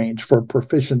of the range for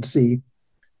proficiency.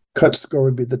 Cut score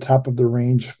would be the top of the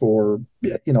range for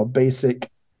basic,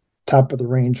 top of the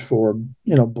range for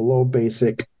below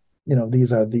basic.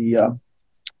 These are the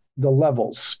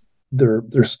levels.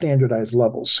 They're standardized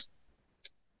levels.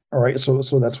 All right, so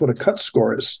that's what a cut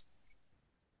score is.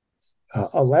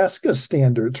 Alaska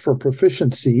standards for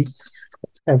proficiency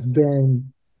have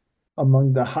been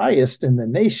among the highest in the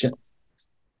nation.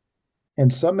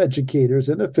 And some educators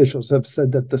and officials have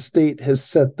said that the state has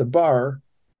set the bar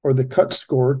or the cut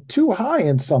score too high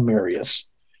in some areas.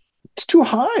 It's too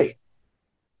high.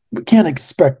 We can't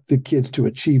expect the kids to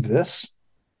achieve this.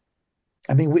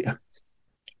 I mean,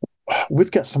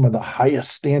 we've got some of the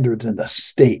highest standards in the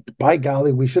state. By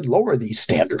golly, we should lower these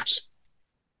standards.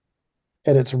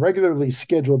 At its regularly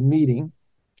scheduled meeting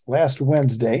last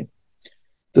Wednesday,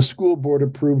 the school board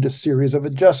approved a series of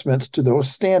adjustments to those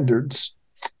standards.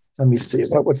 Let me see.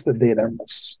 What's the date on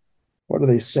this? What are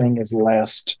they saying is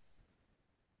last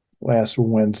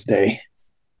Wednesday?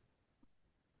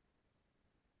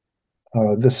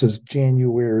 This is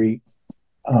January.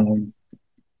 All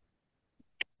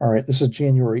right, this is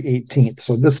January 18th.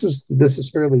 So this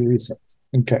is fairly recent.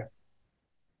 Okay.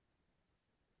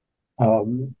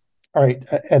 All right,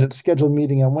 at its scheduled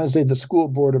meeting on Wednesday, the school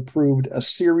board approved a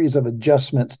series of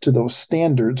adjustments to those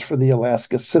standards for the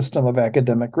Alaska System of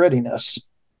Academic Readiness,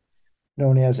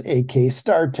 known as AK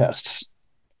STAR tests,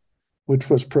 which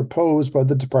was proposed by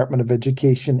the Department of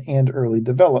Education and Early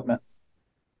Development.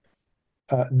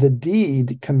 The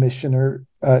DEED Commissioner,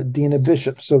 Dina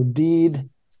Bishop. So DEED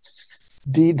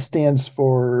stands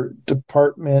for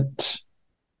Department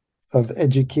of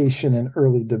Education and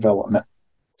Early Development.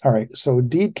 All right, so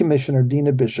DEED Commissioner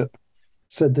Dina Bishop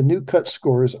said the new cut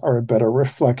scores are a better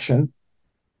reflection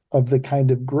of the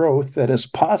kind of growth that is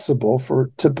possible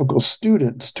for typical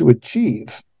students to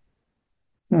achieve.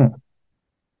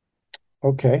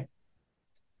 Okay.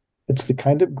 It's the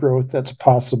kind of growth that's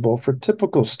possible for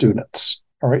typical students.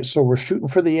 All right, so we're shooting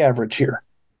for the average here.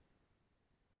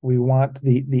 We want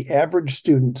the average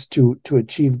students to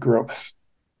achieve growth.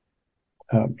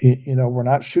 We're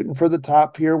not shooting for the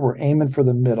top here. We're aiming for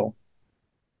the middle.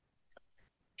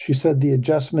 She said the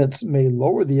adjustments may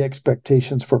lower the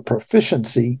expectations for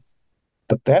proficiency,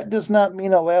 but that does not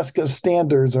mean Alaska's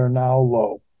standards are now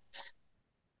low.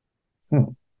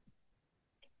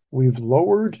 We've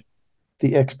lowered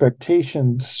the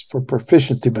expectations for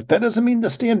proficiency, but that doesn't mean the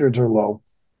standards are low.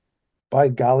 By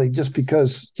golly, just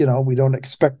because, we don't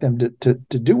expect them to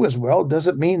do as well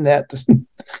doesn't mean that.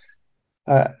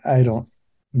 I don't.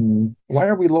 Why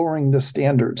are we lowering the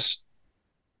standards?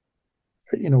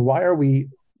 Why are we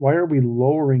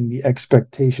lowering the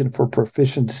expectation for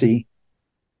proficiency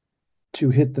to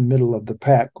hit the middle of the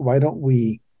pack? Why don't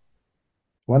we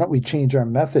change our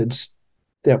methods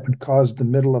that would cause the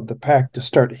middle of the pack to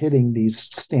start hitting these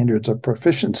standards of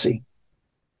proficiency?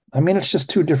 I mean, it's just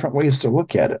two different ways to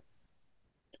look at it.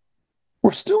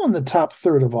 We're still in the top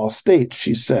third of all states,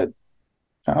 she said.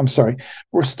 I'm sorry.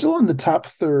 We're still in the top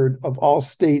third of all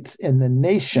states in the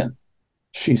nation,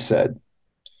 she said,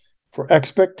 for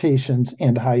expectations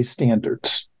and high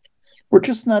standards. We're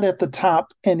just not at the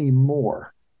top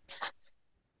anymore.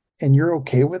 And you're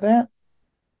okay with that?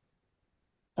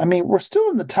 I mean, we're still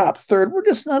in the top third. We're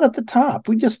just not at the top.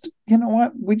 We just,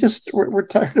 we're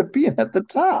tired of being at the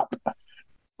top.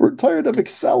 We're tired of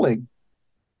excelling.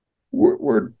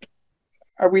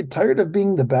 Are we tired of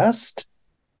being the best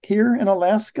here in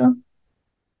Alaska?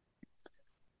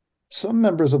 Some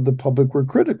members of the public were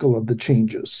critical of the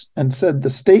changes and said the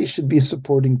state should be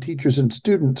supporting teachers and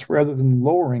students rather than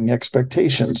lowering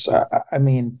expectations. I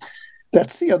mean,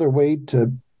 that's the other way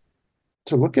to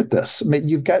look at this. I mean,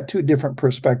 you've got two different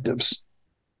perspectives.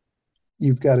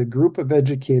 You've got a group of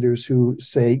educators who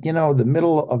say, the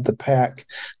middle of the pack,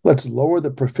 let's lower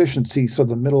the proficiency so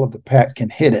the middle of the pack can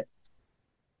hit it.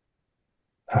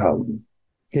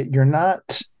 You're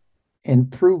not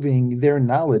improving their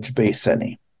knowledge base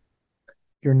any.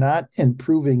 You're not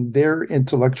improving their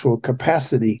intellectual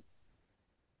capacity.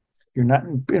 You're not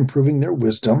improving their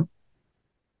wisdom.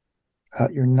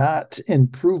 You're not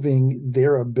improving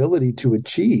their ability to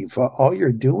achieve. All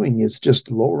you're doing is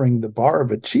just lowering the bar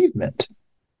of achievement.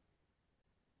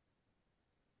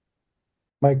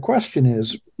 My question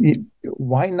is,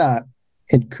 why not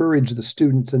encourage the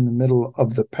students in the middle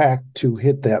of the pack to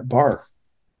hit that bar?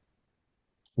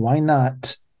 Why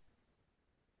not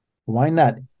Why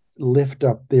not lift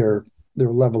up their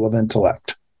level of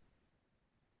intellect?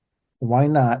 Why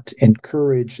not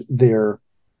encourage their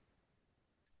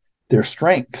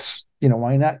strengths?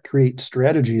 Why not create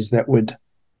strategies that would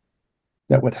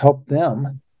help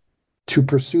them to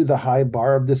pursue the high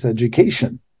bar of this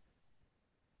education?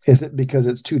 Is it because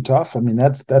it's too tough? I mean,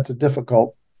 that's a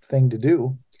difficult thing to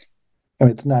do. I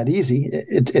mean, it's not easy.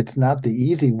 It's not the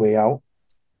easy way out.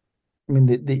 I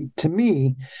mean, to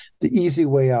me, the easy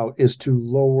way out is to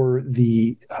lower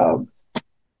the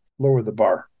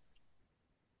bar.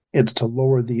 It's to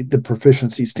lower the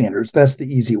proficiency standards. That's the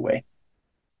easy way.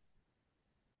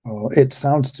 It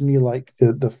sounds to me like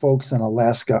the folks in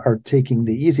Alaska are taking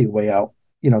the easy way out.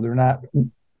 They're not.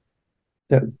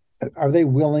 Are they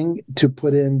willing to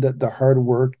put in the hard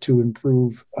work to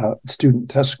improve student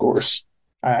test scores?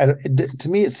 To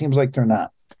me, it seems like they're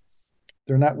not.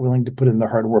 They're not willing to put in the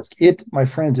hard work. My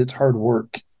friends, it's hard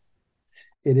work.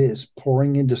 It is.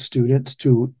 Pouring into students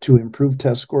to improve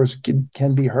test scores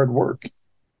can be hard work.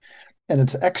 And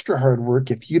it's extra hard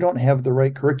work if you don't have the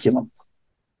right curriculum.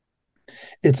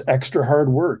 It's extra hard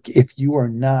work if you are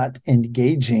not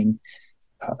engaging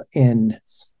in,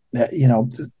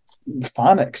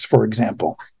 phonics, for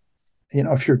example.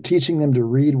 If you're teaching them to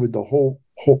read with the whole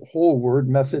word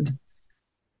method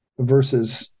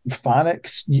versus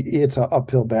phonics, it's an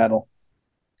uphill battle.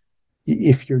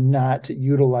 If you're not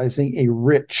utilizing a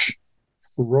rich,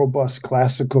 robust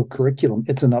classical curriculum,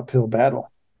 it's an uphill battle.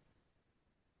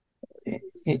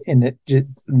 And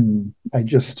I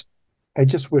just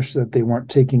wish that they weren't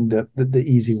taking the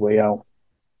easy way out.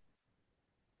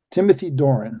 Timothy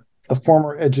Doran, a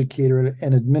former educator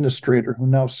and administrator who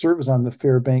now serves on the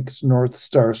Fairbanks North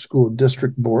Star School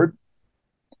District Board,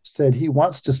 said he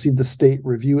wants to see the state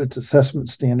review its assessment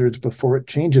standards before it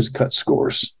changes cut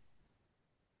scores,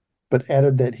 but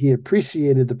added that he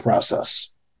appreciated the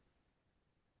process.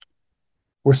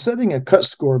 We're setting a cut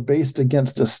score based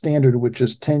against a standard which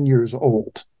is 10 years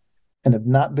old and have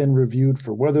not been reviewed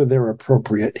for whether they're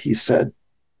appropriate, he said.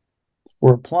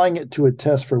 We're applying it to a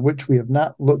test for which we have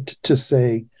not looked to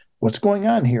say, what's going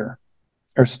on here?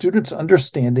 Are students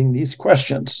understanding these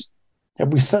questions?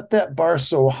 Have we set that bar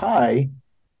so high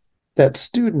that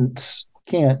students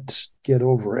can't get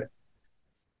over it?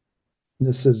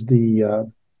 This is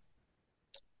the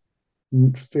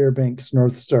Fairbanks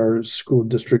North Star School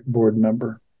District Board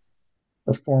member,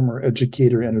 a former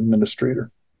educator and administrator,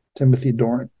 Timothy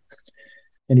Doran.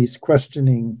 And he's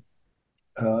questioning,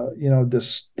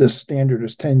 this standard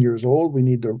is 10 years old. We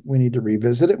need to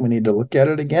revisit it. We need to look at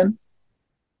it again.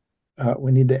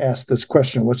 We need to ask this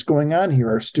question: what's going on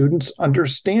here? Are students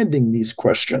understanding these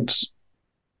questions?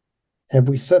 Have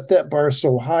we set that bar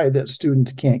so high that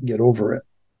students can't get over it?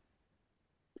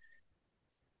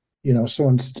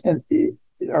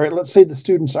 All right, let's say the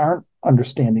students aren't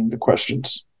understanding the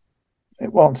questions.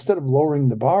 Well, instead of lowering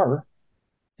the bar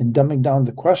and dumbing down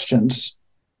the questions,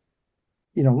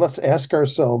 let's ask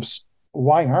ourselves,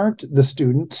 why aren't the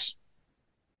students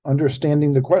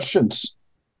understanding the questions?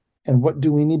 And what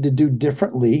do we need to do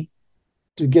differently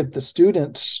to get the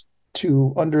students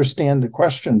to understand the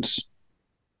questions?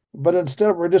 But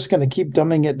instead, we're just going to keep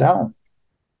dumbing it down.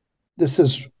 This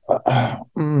is,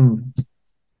 I'm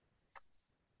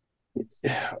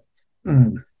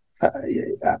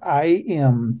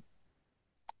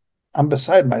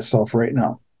beside myself right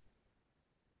now.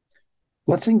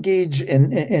 Let's engage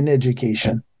in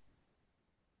education.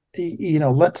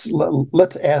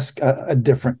 Let's ask a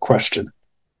different question.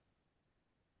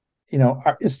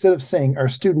 Instead of saying, are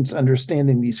students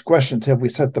understanding these questions? Have we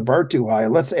set the bar too high?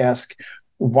 Let's ask,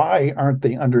 why aren't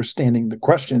they understanding the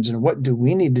questions? And what do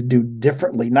we need to do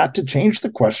differently? Not to change the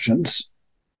questions,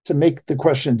 to make the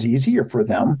questions easier for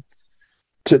them,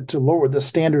 to lower the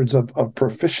standards of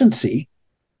proficiency.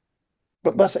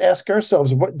 But let's ask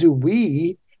ourselves, what do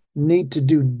we need to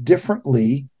do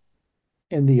differently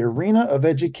in the arena of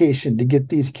education to get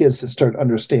these kids to start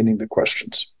understanding the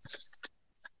questions?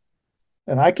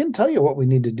 And I can tell you what we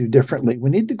need to do differently. We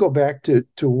need to go back to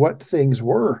what things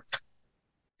were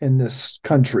in this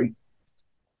country.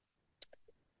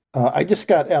 I just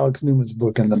got Alex Newman's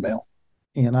book in the mail,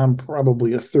 and I'm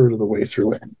probably a third of the way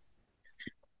through it.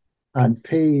 On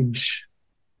page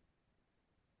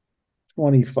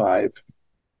 25,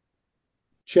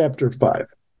 chapter 5,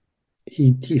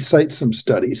 he cites some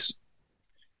studies.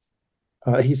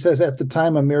 He says at the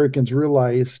time Americans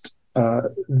realized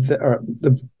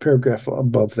the paragraph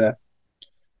above that.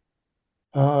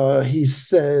 He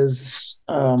says,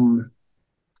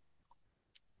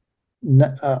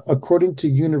 according to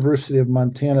University of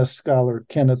Montana scholar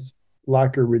Kenneth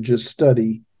Lockeridge's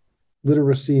study,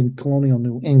 Literacy in Colonial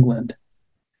New England,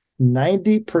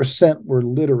 90% were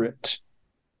literate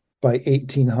by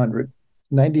 1800.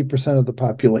 90% of the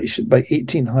population. By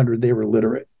 1800, they were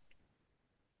literate,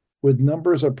 with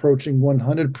numbers approaching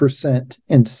 100%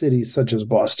 in cities such as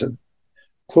Boston.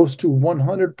 Close to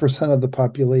 100% of the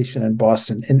population in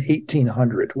Boston in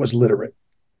 1800 was literate.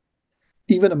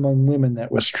 Even among women,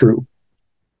 that was true.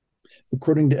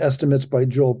 According to estimates by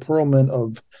Joel Perlman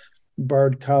of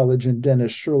Bard College and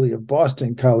Dennis Shirley of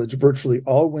Boston College, virtually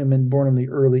all women born in the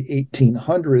early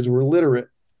 1800s were literate.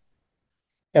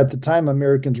 At the time,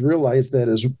 Americans realized that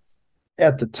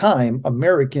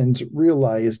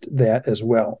as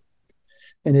well.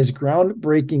 In his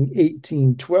groundbreaking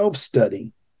 1812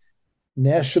 study,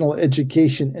 National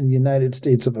Education in the United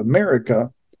States of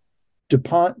America,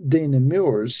 Dupont de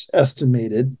Nemours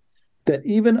estimated that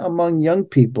even among young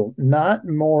people, not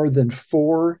more than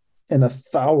 4 in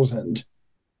 1,000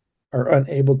 are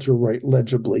unable to write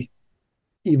legibly,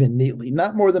 even neatly.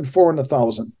 Not more than 4 in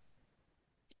 1,000.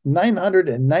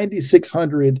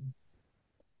 9,600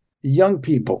 young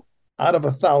people out of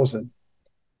 1,000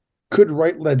 could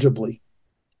write legibly,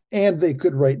 and they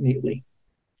could write neatly.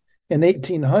 In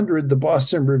 1800, the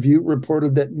Boston Review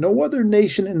reported that no other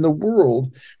nation in the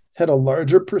world had a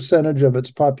larger percentage of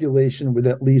its population with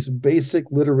at least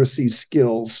basic literacy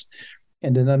skills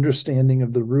and an understanding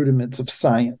of the rudiments of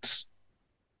science.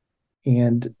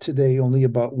 And today, only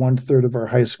about 1/3 of our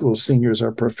high school seniors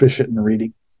are proficient in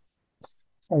reading.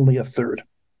 Only a third.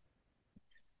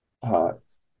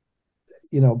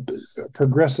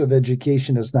 Progressive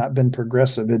education has not been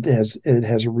progressive. It has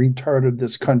retarded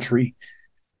this country,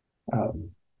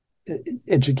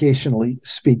 educationally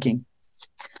speaking.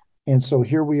 And so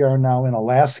here we are now in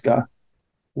Alaska,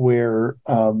 where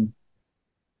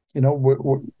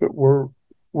we're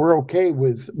okay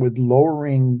with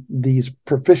lowering these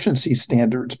proficiency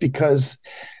standards because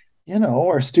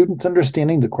our students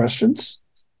understanding the questions.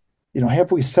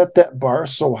 Have we set that bar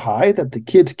so high that the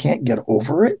kids can't get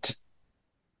over it?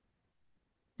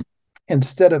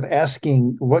 Instead of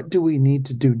asking, what do we need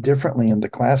to do differently in the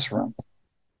classroom?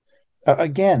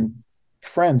 Again,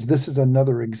 friends, this is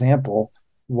another example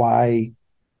why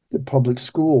the public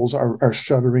schools are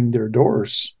shuttering their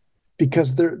doors,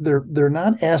 because they're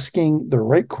not asking the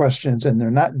right questions and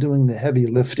they're not doing the heavy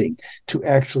lifting to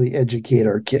actually educate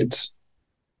our kids.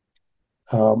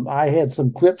 I had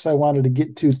some clips I wanted to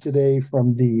get to today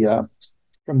from the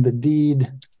deed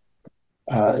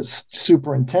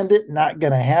superintendent. Not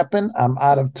going to happen. I'm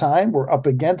out of time. We're up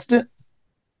against it.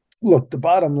 Look, the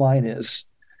bottom line is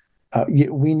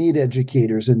we need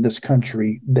educators in this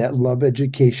country that love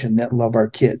education, that love our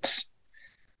kids.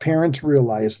 Parents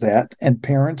realize that, and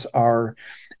parents are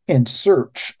in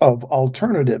search of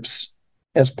alternatives.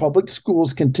 As public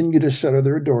schools continue to shutter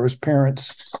their doors,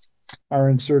 parents are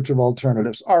in search of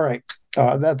alternatives. All right.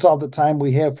 That's all the time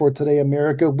we have for today,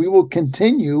 America. We will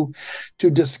continue to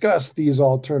discuss these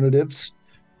alternatives.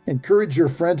 Encourage your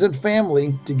friends and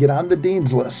family to get on the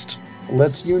Dean's List.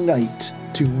 Let's unite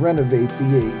to renovate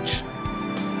the age.